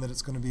assume that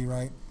it's going to be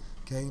right.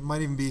 Okay, it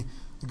might even be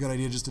a good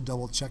idea just to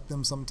double check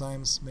them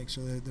sometimes, make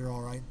sure that they're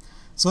all right.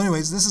 So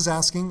anyways, this is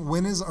asking,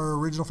 when is our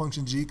original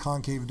function g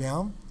concave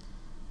down?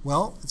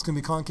 Well, it's going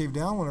to be concave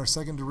down when our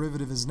second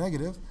derivative is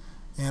negative,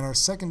 and our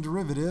second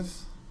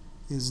derivative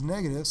is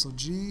negative, so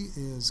g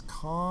is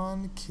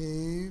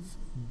concave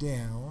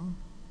down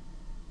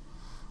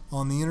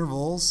on the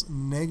intervals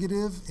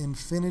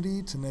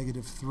 -∞ to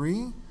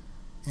 -3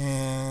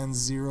 and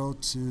 0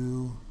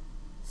 to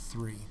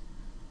 3.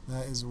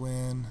 That is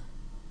when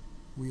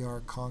we are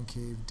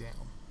concave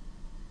down.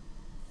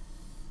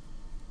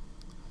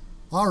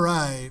 All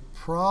right,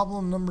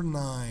 problem number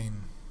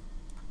 9.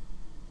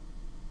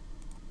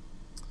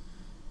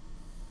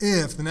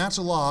 If the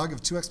natural log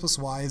of 2x plus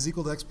y is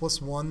equal to x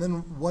plus 1,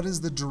 then what is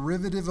the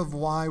derivative of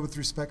y with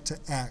respect to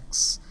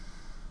x?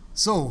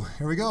 So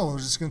here we go. We're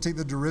just going to take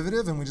the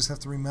derivative, and we just have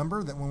to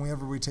remember that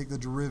whenever we take the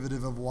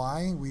derivative of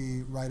y,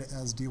 we write it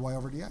as dy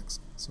over dx.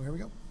 So here we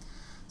go.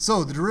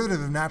 So the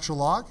derivative of natural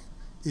log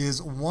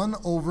is 1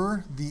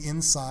 over the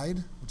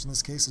inside, which in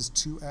this case is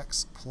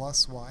 2x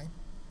plus y,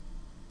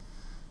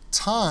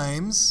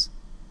 times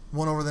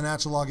 1 over the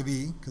natural log of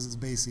e, because it's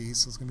base e,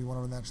 so it's going to be 1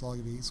 over the natural log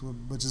of e, so,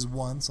 which is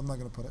 1, so I'm not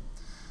going to put it,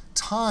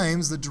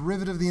 times the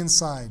derivative of the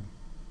inside.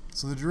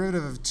 So the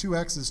derivative of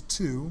 2x is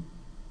 2,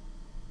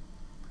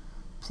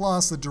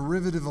 plus the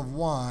derivative of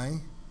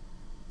y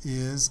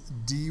is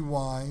dy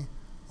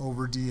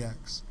over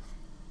dx.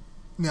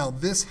 Now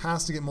this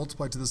has to get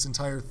multiplied to this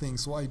entire thing,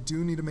 so I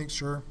do need to make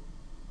sure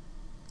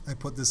I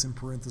put this in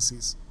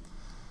parentheses.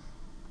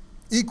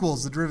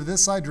 Equals the derivative of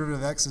this side,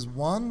 derivative of x is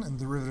 1, and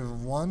the derivative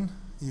of 1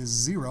 is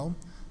 0.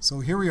 So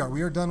here we are.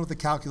 We are done with the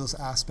calculus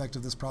aspect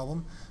of this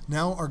problem.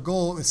 Now our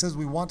goal, it says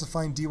we want to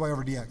find dy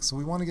over dx. So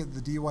we want to get the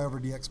dy over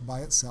dx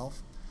by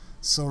itself.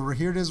 So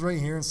here it is right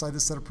here inside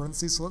this set of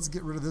parentheses. So let's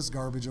get rid of this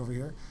garbage over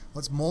here.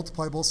 Let's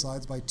multiply both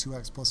sides by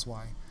 2x plus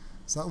y.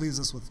 So that leaves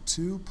us with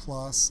 2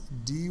 plus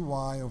dy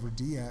over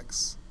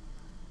dx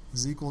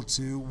is equal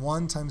to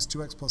 1 times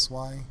 2x plus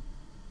y,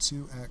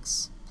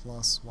 2x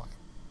plus y.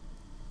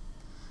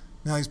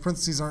 Now these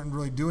parentheses aren't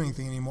really doing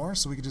anything anymore,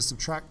 so we can just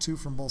subtract 2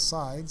 from both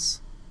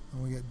sides,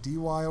 and we get dy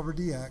over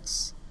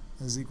dx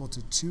is equal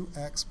to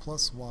 2x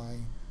plus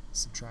y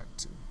subtract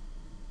 2.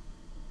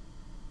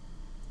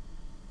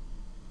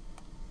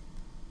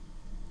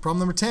 Problem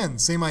number 10,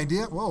 same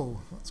idea.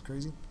 Whoa, that's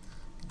crazy.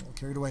 Getting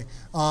carried away.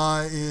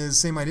 Is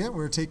same idea.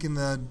 We're taking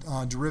the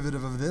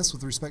derivative of this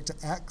with respect to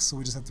x, so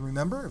we just have to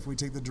remember if we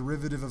take the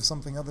derivative of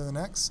something other than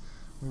x,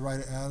 we write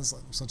it as,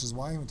 such as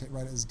y, and we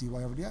write it as dy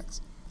over dx.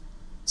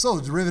 So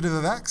the derivative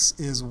of x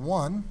is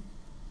 1.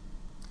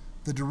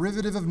 The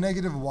derivative of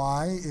negative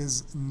y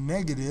is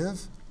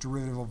negative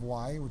derivative of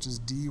y, which is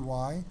dy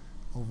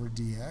over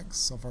dx.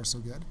 So far, so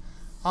good.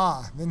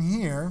 Then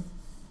here,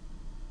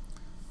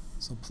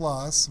 so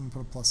plus, I'm going to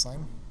put a plus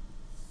sign.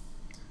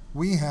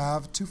 We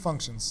have two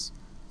functions.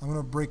 I'm going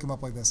to break them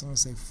up like this. I'm going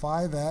to say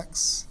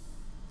 5x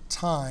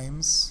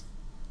times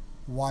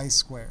y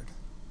squared.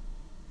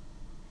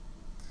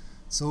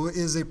 So it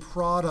is a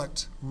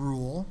product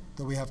rule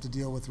that we have to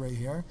deal with right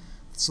here.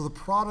 So the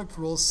product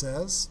rule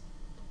says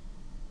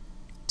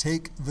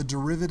take the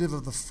derivative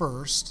of the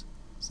first,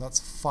 so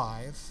that's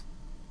 5,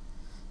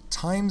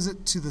 times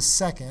it to the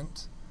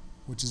second,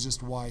 which is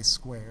just y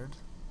squared,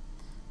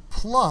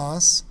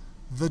 plus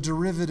the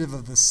derivative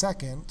of the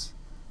second,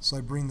 so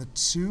I bring the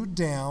 2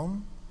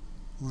 down,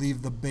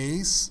 leave the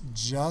base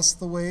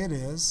just the way it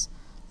is,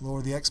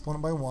 lower the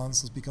exponent by 1,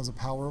 so this becomes a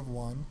power of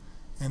 1,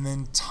 and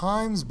then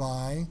times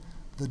by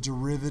the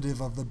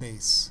derivative of the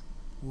base,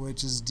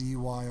 which is dy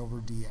over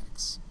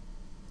dx,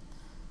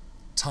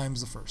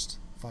 times the first,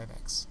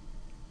 5x.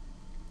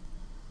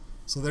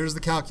 So there's the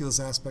calculus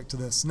aspect to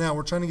this. Now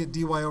we're trying to get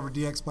dy over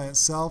dx by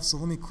itself, so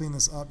let me clean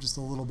this up just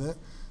a little bit.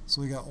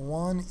 So we got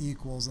 1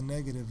 equals a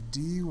negative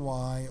dy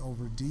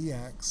over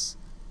dx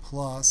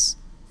plus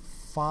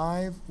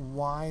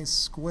 5y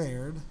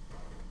squared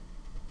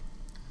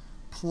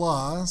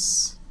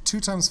plus 2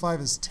 times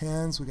 5 is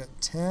 10, so we got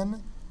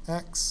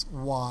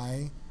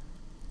 10xy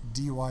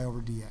dy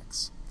over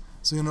dx.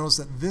 So you'll notice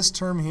that this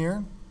term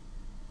here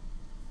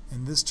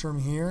and this term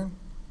here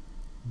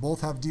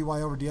both have dy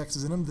over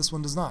dx's in them. This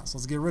one does not. So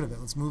let's get rid of it.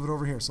 Let's move it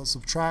over here. So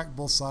subtract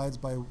both sides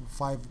by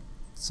 5.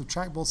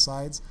 Subtract both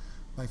sides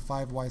by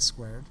 5y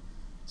squared.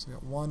 So we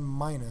got 1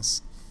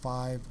 minus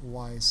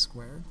 5y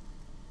squared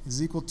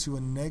is equal to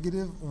a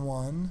negative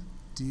 1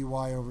 dy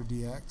over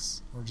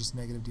dx, or just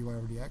negative dy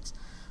over dx,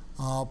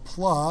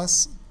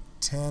 plus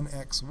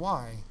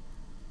 10xy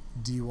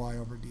dy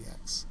over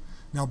dx.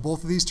 Now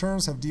both of these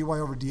terms have dy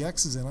over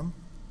dx's in them,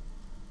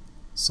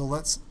 so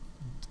let's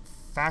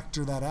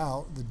factor that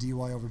out, the dy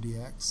over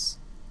dx.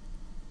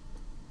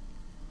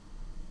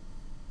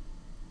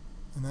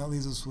 And that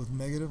leaves us with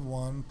negative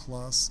 1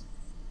 plus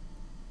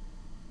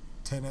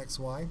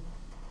 10xy.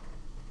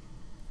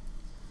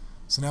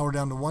 So now we're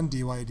down to 1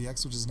 dy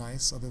dx, which is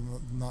nice, other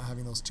than not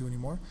having those 2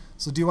 anymore.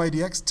 So dy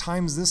dx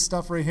times this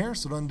stuff right here.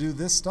 So to undo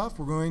this stuff,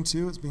 we're going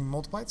to, it's being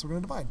multiplied, so we're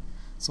going to divide.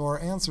 So our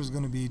answer is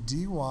going to be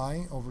dy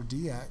over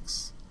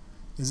dx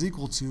is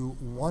equal to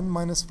 1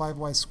 minus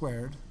 5y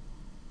squared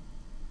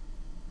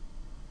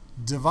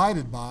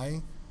divided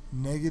by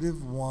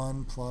negative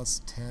 1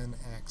 plus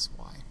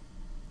 10xy.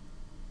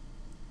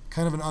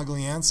 Kind of an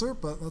ugly answer,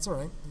 but that's all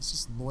right. It's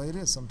just the way it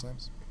is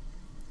sometimes.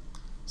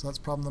 So that's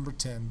problem number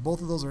 10.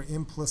 Both of those are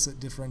implicit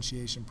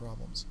differentiation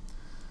problems.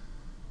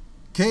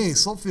 Okay,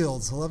 slope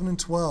fields, 11 and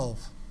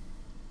 12.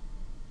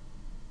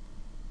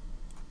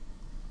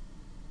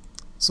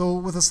 So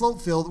with a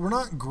slope field, we're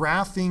not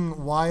graphing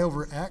y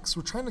over x.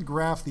 We're trying to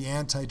graph the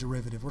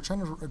antiderivative. We're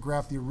trying to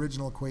graph the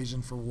original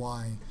equation for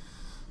y.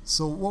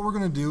 So what we're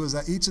going to do is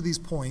at each of these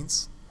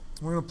points,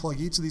 we're going to plug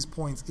each of these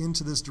points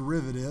into this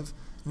derivative,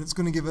 and it's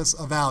going to give us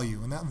a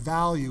value. And that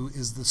value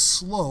is the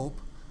slope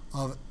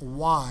of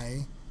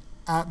y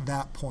at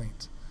that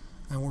point.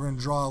 And we're going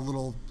to draw a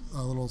little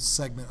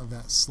segment of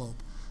that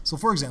slope. So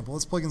for example,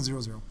 let's plug in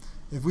 0, 0.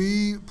 If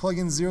we plug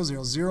in 0,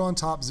 0, 0 on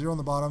top, 0 on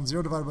the bottom,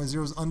 0 divided by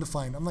 0 is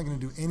undefined. I'm not going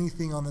to do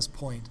anything on this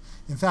point.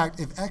 In fact,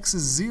 if x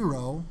is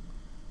 0,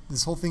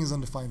 this whole thing is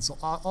undefined. So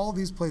all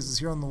these places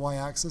here on the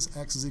y-axis,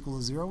 x is equal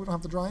to 0, we don't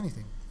have to draw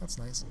anything. That's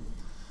nice.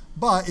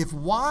 But if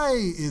y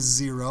is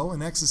 0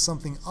 and x is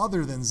something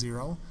other than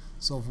 0,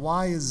 so if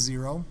y is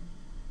 0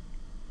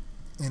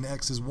 and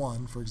x is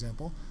 1, for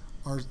example,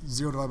 our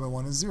 0 divided by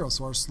 1 is 0.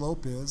 So our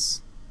slope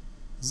is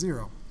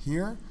 0.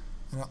 Here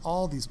and at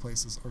all these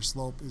places, our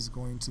slope is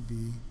going to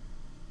be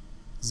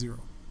 0.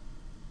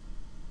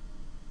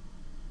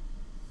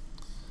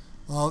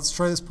 Let's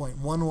try this point,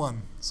 1,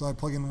 1. So I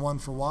plug in 1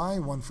 for y,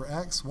 1 for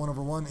x. 1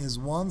 over 1 is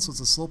 1, so it's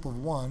a slope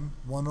of 1.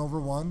 1 over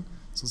 1,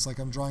 so it's like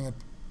I'm drawing a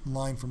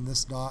line from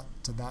this dot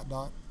to that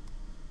dot.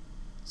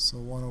 So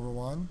 1 over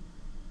 1.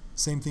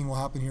 Same thing will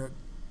happen here at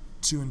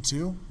 2 and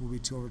 2. Will be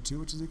 2 over 2,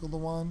 which is equal to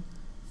 1.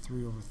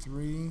 3 over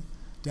 3.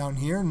 Down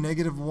here,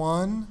 negative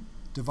 1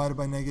 divided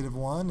by negative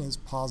 1 is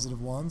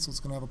positive 1, so it's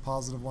going to have a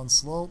positive 1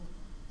 slope.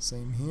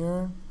 Same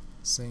here,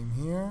 same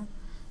here.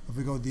 If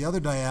we go the other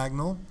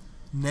diagonal,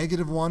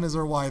 negative 1 is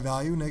our y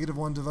value. Negative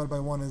 1 divided by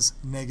 1 is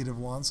negative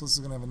 1, so this is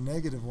going to have a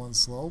negative 1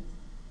 slope.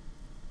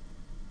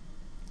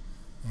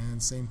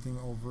 And same thing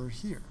over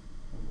here.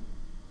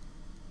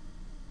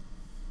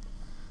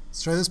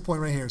 Let's try this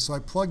point right here. So I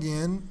plug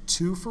in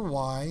 2 for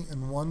y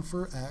and 1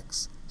 for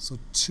x. So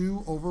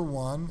 2 over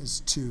 1 is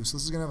 2. So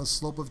this is going to have a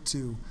slope of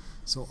 2.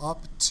 So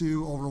up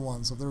 2 over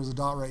 1. So if there was a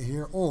dot right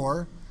here,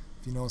 or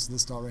if you notice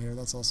this dot right here,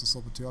 that's also a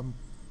slope of 2. I'm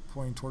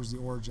pointing towards the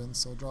origin,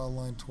 so draw a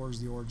line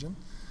towards the origin.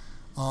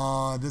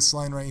 This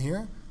line right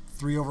here,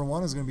 3 over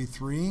 1 is going to be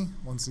 3,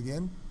 once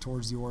again,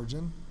 towards the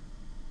origin.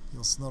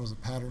 You'll notice a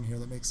pattern here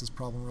that makes this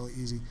problem really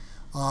easy.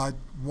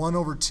 1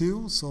 over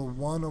 2, so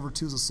 1 over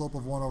 2 is a slope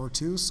of 1 over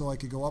 2, so I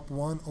could go up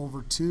 1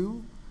 over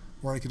 2,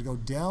 or I could go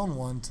down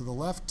 1 to the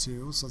left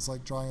 2, so it's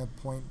like drawing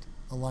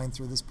a line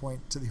through this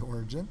point to the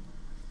origin.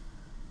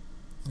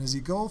 And as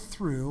you go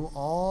through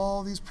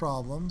all these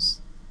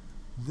problems,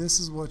 this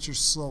is what your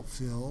slope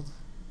field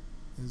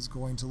is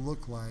going to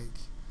look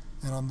like.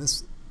 And on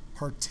this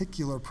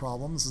particular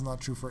problem, this is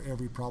not true for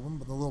every problem,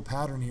 but the little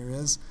pattern here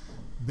is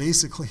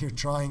basically you're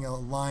drawing a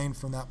line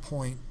from that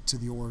point to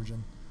the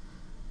origin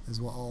is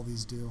what all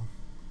these do,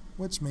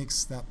 which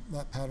makes that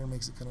pattern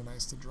makes it kind of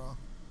nice to draw.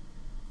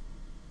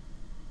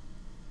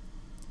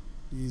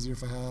 Be easier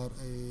if I had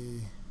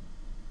a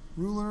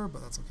ruler,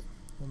 but that's okay.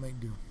 We'll make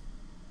do.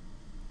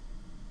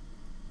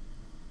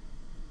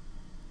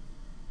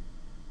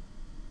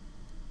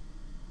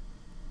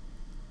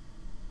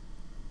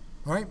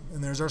 All right,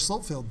 and there's our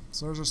slope field.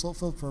 So there's our slope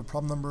field for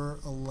problem number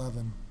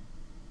 11.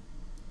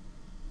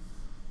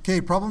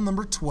 Okay, problem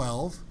number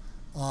 12.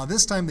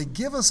 This time they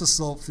give us a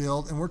slope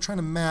field, and we're trying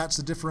to match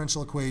the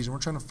differential equation. We're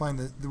trying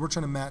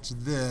to match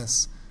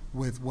this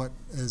with what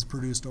is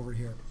produced over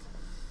here.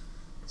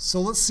 So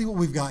let's see what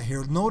we've got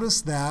here. Notice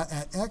that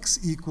at x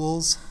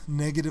equals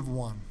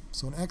 -1,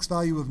 so an x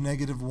value of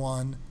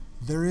 -1,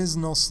 there is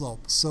no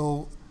slope.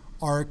 So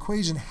our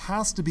equation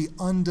has to be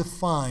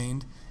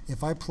undefined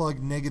if I plug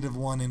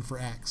 -1 in for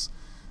x.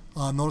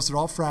 Notice they're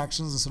all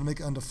fractions, and so to make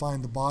it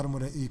undefined, the bottom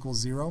would equal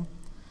 0.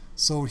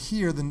 So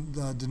here,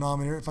 the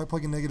denominator, if I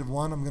plug in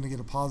 -1, I'm going to get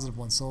a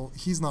 +1. So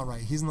he's not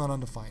right. He's not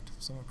undefined.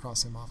 So I'm going to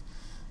cross him off.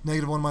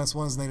 -1 minus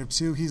 1 is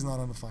 -2. He's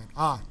not undefined.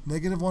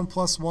 -1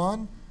 plus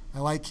 1, I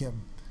like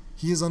him.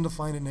 He is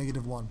undefined at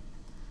 -1.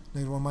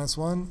 -1 minus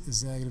 1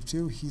 is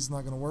 -2. He's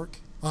not going to work.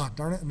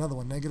 Darn it, another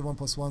one. -1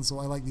 plus 1, so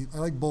I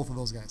like both of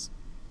those guys.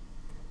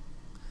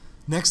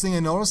 Next thing I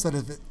notice that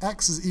if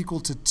x is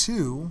equal to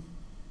 2,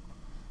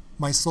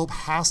 my slope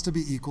has to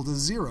be equal to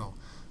 0.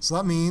 So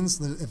that means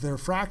that if they're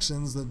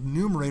fractions, the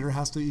numerator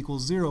has to equal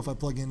 0 if I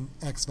plug in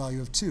x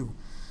value of 2.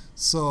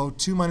 So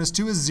 2 minus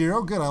 2 is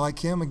 0. Good, I like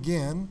him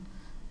again.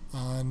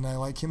 And I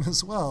like him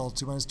as well.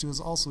 2 minus 2 is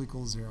also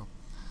equal to 0.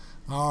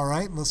 All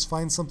right, let's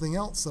find something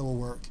else that will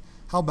work.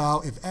 How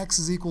about if x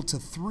is equal to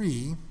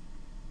 3,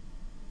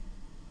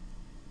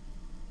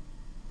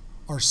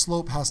 our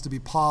slope has to be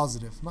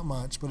positive. Not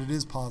much, but it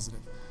is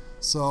positive.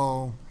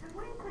 So could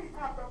we please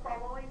have the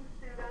following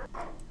student?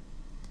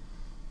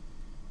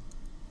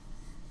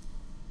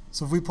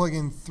 So if we plug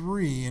in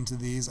 3 into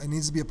these, it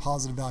needs to be a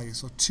positive value.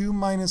 So 2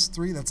 minus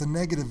 3, that's a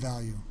negative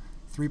value.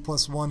 3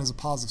 plus 1 is a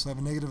positive. So I have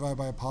a negative divided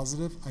by a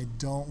positive. I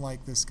don't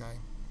like this guy.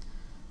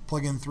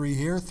 Plug in 3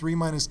 here. 3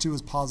 minus 2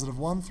 is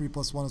 +1. 3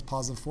 plus 1 is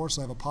 +4.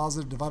 So I have a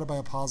positive divided by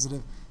a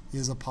positive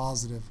is a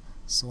positive.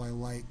 So I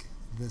like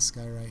this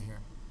guy right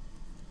here.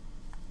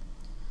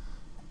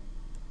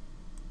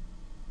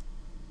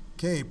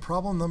 Okay,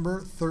 problem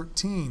number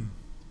 13.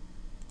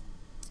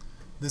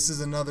 This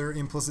is another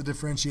implicit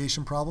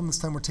differentiation problem. This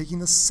time we're taking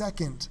the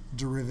second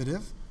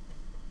derivative.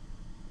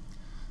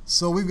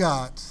 So we've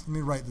got, let me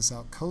write this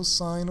out,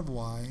 cosine of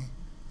y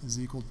is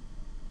equal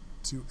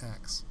to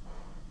x.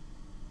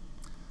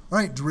 All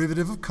right,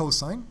 derivative of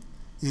cosine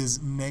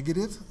is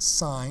negative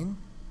sine,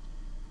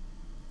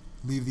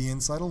 leave the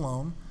inside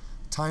alone,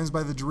 times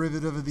by the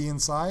derivative of the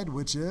inside,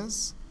 which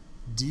is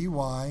dy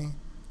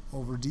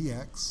over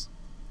dx.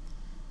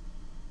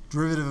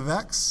 Derivative of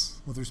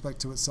x with respect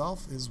to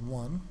itself is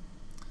 1.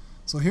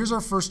 So here's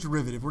our first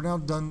derivative. We're now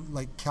done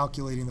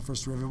calculating the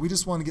first derivative. We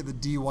just want to get the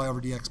dy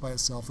over dx by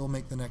itself. It'll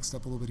make the next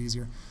step a little bit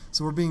easier.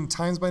 So we're being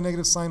times by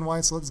negative sine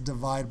y, so let's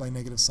divide by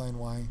negative sine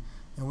y.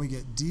 And we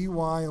get dy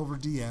over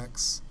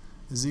dx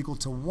is equal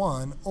to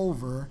 1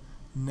 over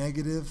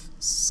negative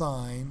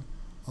sine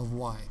of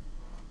y.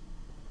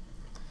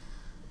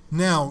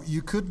 Now,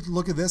 you could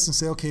look at this and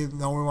say, okay,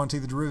 now we want to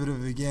take the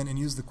derivative again and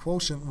use the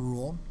quotient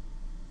rule,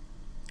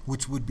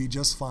 which would be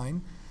just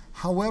fine.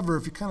 However,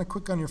 if you're kind of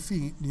quick on your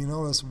feet, you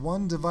notice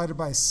 1 divided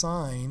by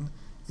sine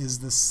is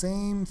the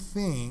same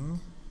thing,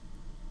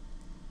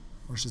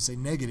 or I should say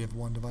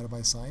 -1 divided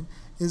by sine,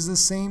 is the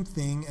same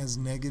thing as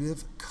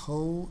negative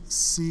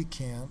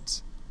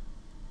cosecant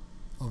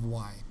of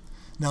y.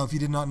 Now, if you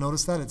did not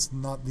notice that, it's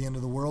not the end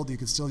of the world. You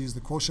could still use the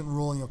quotient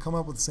rule and you'll come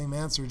up with the same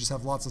answer. You just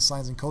have lots of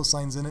sines and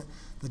cosines in it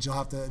that you'll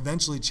have to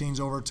eventually change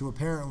over to,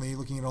 apparently,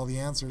 looking at all the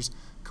answers,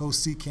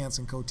 cosecants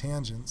and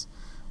cotangents.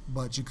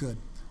 But you could.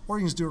 Or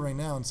you can just do it right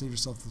now and save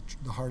yourself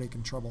the heartache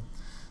and trouble.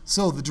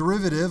 So the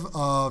derivative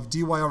of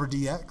dy over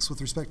dx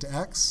with respect to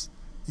x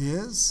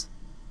is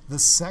the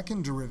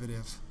second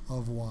derivative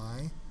of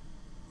y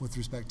with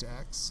respect to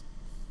x.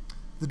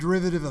 The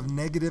derivative of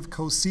negative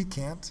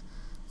cosecant,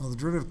 well, the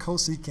derivative of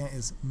cosecant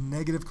is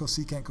negative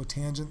cosecant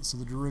cotangent, so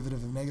the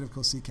derivative of negative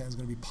cosecant is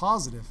going to be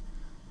positive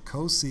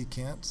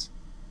cosecant,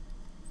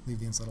 leave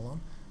the inside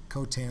alone,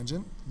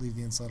 cotangent, leave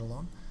the inside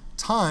alone,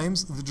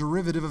 times the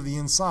derivative of the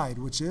inside,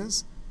 which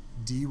is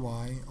dy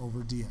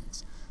over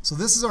dx. So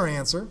this is our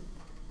answer.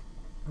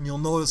 And you'll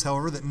notice,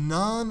 however, that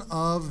none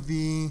of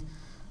the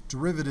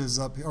derivatives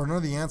up here, or none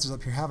of the answers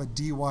up here have a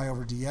dy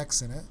over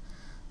dx in it.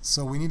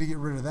 So we need to get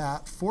rid of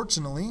that.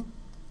 Fortunately,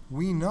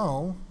 we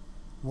know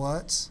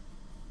what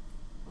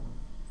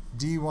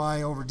dy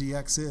over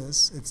dx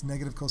is. It's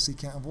negative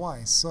cosecant of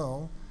y.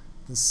 So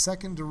the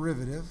second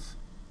derivative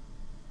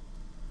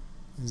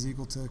is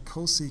equal to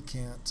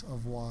cosecant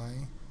of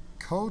y,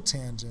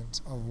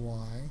 cotangent of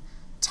y,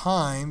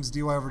 times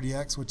dy over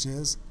dx, which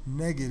is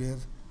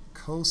negative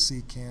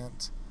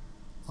cosecant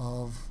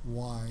of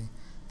y.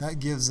 That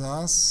gives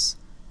us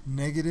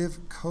negative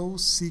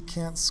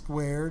cosecant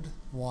squared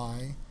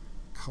y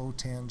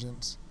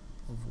cotangent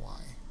of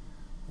y,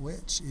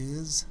 which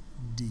is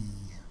D.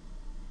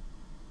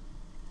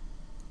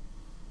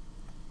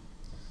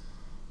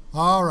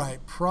 All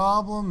right,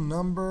 problem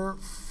number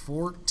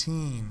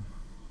 14.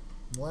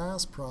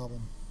 Last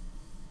problem.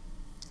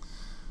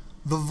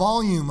 The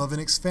volume of an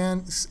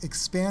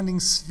expanding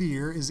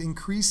sphere is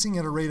increasing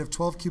at a rate of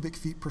 12 cubic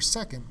feet per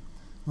second.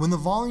 When the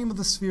volume of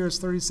the sphere is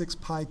 36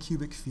 pi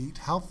cubic feet,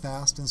 how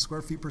fast in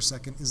square feet per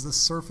second is the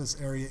surface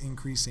area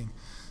increasing?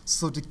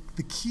 So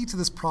the key to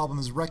this problem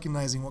is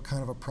recognizing what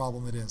kind of a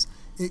problem it is.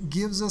 It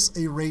gives us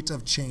a rate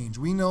of change.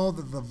 We know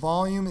that the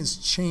volume is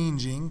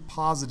changing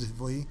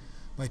positively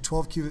by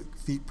 12 cubic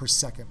feet per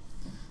second.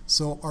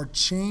 So our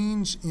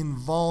change in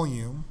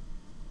volume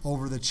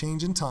over the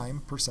change in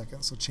time per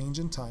second, so change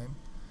in time,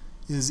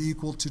 is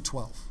equal to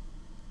 12.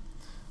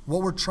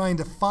 What we're trying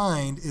to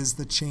find is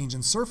the change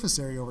in surface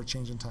area over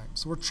change in time.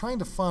 So we're trying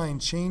to find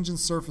change in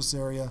surface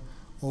area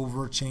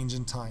over change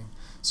in time.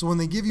 So when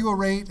they give you a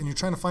rate and you're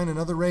trying to find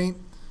another rate,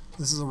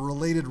 this is a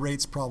related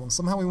rates problem.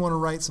 Somehow we want to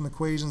write some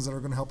equations that are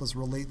going to help us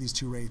relate these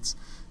two rates.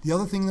 The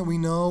other thing that we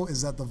know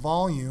is that the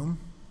volume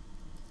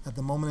at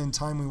the moment in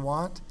time we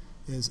want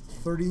is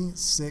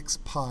 36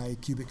 pi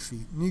cubic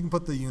feet. And you can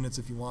put the units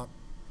if you want.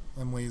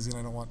 I'm lazy and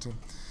I don't want to.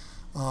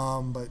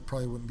 But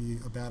probably wouldn't be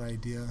a bad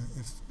idea.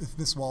 If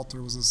Miss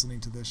Walter was listening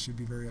to this, she'd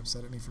be very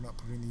upset at me for not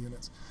putting the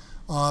units.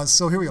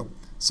 So here we go.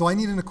 So I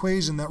need an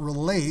equation that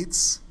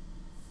relates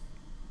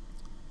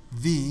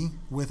V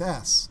with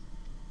S.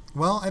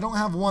 Well, I don't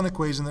have one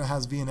equation that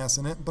has V and S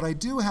in it, but I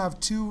do have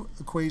two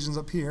equations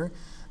up here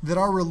that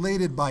are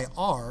related by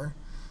R.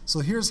 So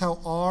here's how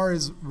R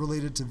is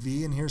related to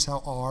V, and here's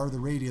how R, the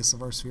radius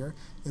of our sphere,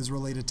 is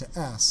related to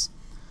S.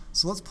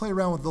 So let's play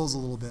around with those a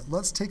little bit.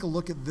 Let's take a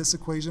look at this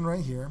equation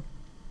right here,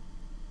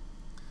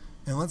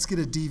 and let's get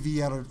a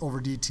dV over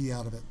dt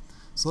out of it.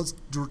 So let's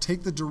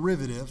take the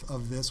derivative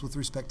of this with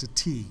respect to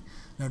t.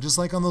 Now, just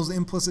like on those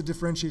implicit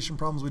differentiation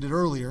problems we did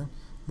earlier,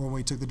 when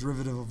we took the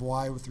derivative of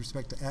y with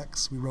respect to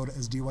x, we wrote it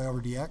as dy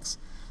over dx.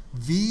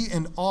 V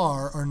and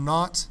r are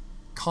not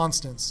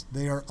constants.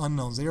 They are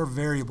unknowns. They are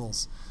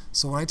variables.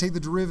 So when I take the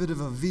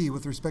derivative of v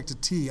with respect to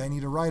t, I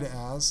need to write it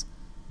as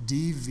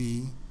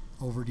dv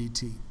over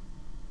dt.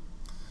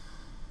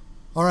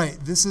 All right,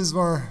 this is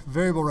our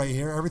variable right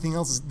here. Everything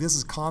else this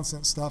is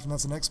constant stuff, and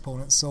that's an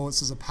exponent. So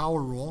this is a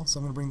power rule. So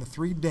I'm going to bring the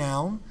 3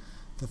 down.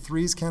 The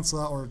 3's cancel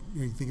out, or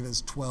you can think of it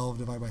as 12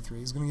 divided by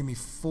 3. It's going to give me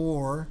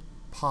 4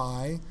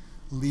 pi.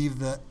 Leave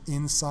the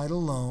inside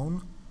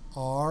alone.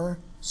 R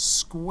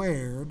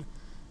squared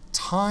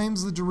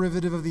times the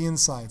derivative of the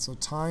inside. So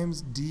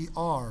times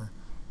dr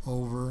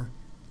over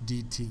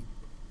dt.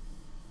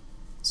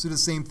 Let's do the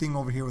same thing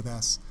over here with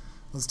s.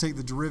 Let's take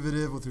the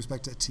derivative with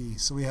respect to t.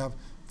 So we have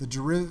the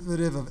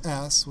derivative of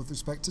s with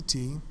respect to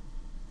t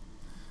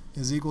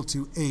is equal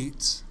to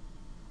 8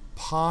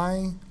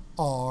 pi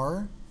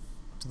r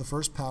to the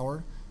first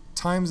power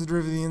times the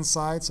derivative of the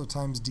inside, so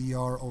times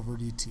dr over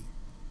dt.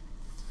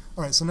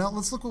 All right, so now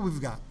let's look what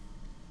we've got.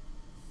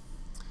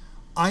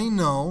 I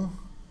know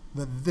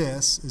that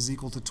this is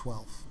equal to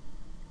 12.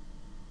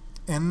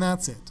 And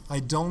that's it. I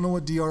don't know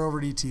what dr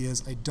over dt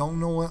is. I don't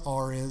know what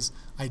r is.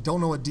 I don't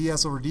know what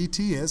ds over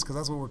dt is, because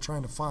that's what we're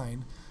trying to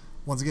find.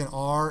 Once again,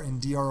 r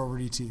and dr over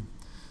dt.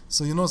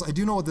 So you'll notice I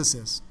do know what this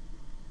is.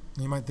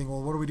 And you might think,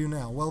 well, what do we do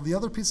now? Well, the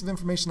other piece of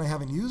information I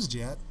haven't used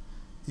yet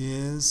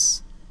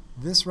is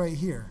this right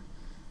here.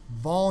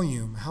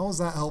 Volume. How is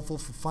that helpful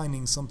for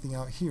finding something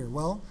out here?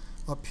 Well,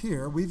 up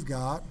here we've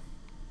got,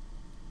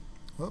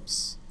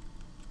 whoops,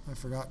 I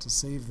forgot to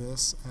save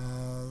this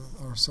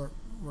or start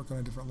work on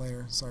a different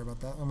layer. Sorry about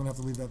that. I'm going to have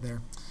to leave that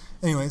there.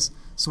 Anyways,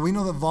 so we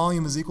know that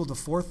volume is equal to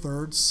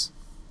 4/3.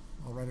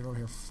 I'll write it over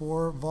here.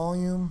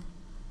 Volume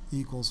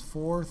equals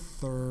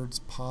 4/3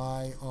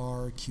 pi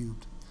r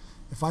cubed.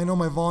 If I know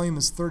my volume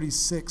is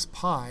 36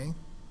 pi,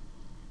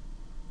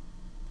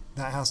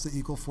 that has to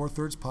equal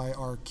 4/3 pi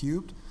r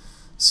cubed.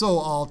 So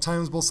I'll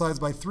times both sides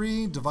by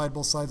 3, divide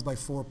both sides by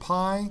 4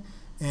 pi,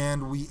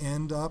 and we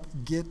end up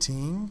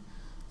getting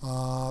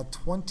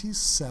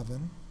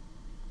 27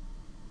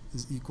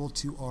 is equal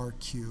to r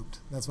cubed.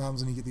 That's what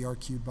happens when you get the r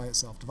cubed by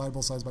itself. Divide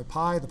both sides by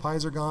pi, the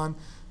pi's are gone.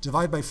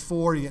 Divide by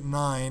 4, you get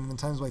 9, and then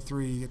times by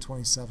 3, you get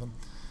 27.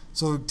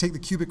 So take the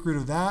cubic root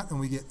of that, and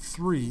we get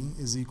 3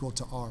 is equal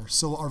to r.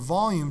 So our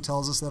volume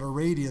tells us that our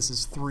radius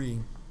is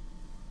 3.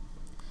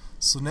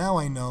 So now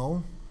I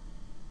know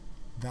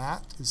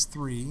that is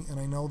 3, and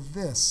I know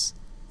this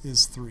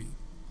is 3.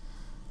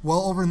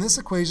 Well, over in this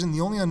equation,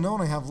 the only unknown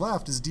I have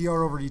left is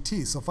dr over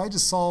dt. So if I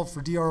just solve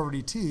for dr over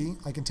dt,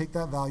 I can take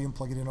that value and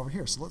plug it in over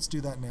here. So let's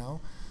do that now.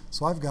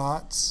 So I've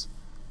got,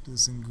 do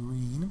this in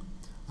green,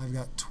 I've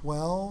got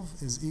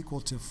 12 is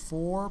equal to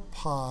 4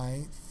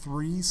 pi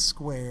 3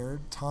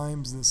 squared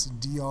times this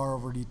dr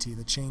over dt,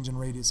 the change in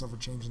radius over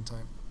change in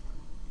time.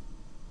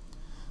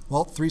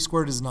 Well, 3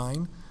 squared is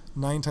 9.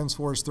 9 times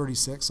 4 is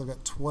 36. So I've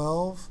got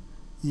 12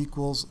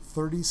 equals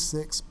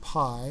 36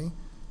 pi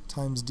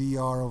times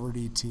dr over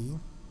dt.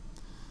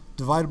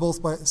 Divide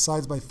both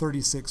sides by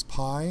 36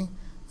 pi,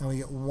 and we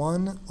get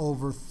 1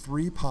 over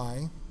 3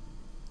 pi,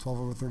 12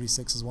 over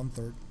 36 is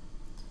 1/3,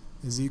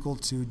 is equal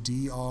to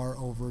dr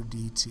over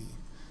dt.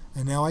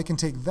 And now I can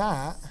take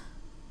that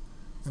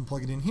and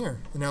plug it in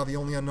here. And now the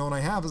only unknown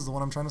I have is the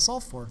one I'm trying to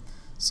solve for.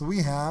 So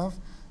we have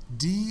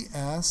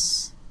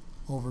ds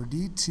over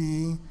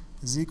dt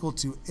is equal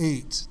to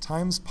 8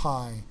 times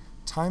pi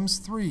times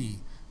 3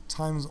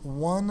 times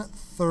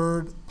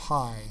 1/3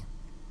 pi.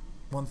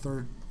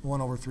 1/3, 1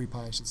 over 3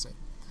 pi, I should say.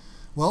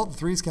 Well, the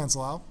 3's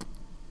cancel out,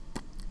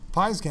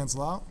 pi's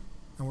cancel out,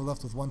 and we're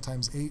left with 1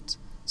 times 8.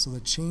 So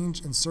the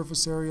change in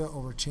surface area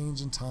over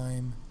change in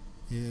time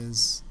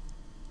is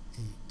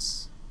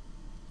 8.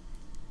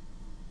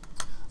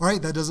 All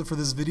right, that does it for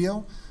this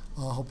video.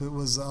 Hope it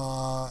was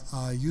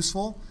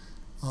useful.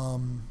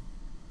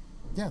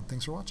 Yeah,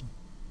 thanks for watching.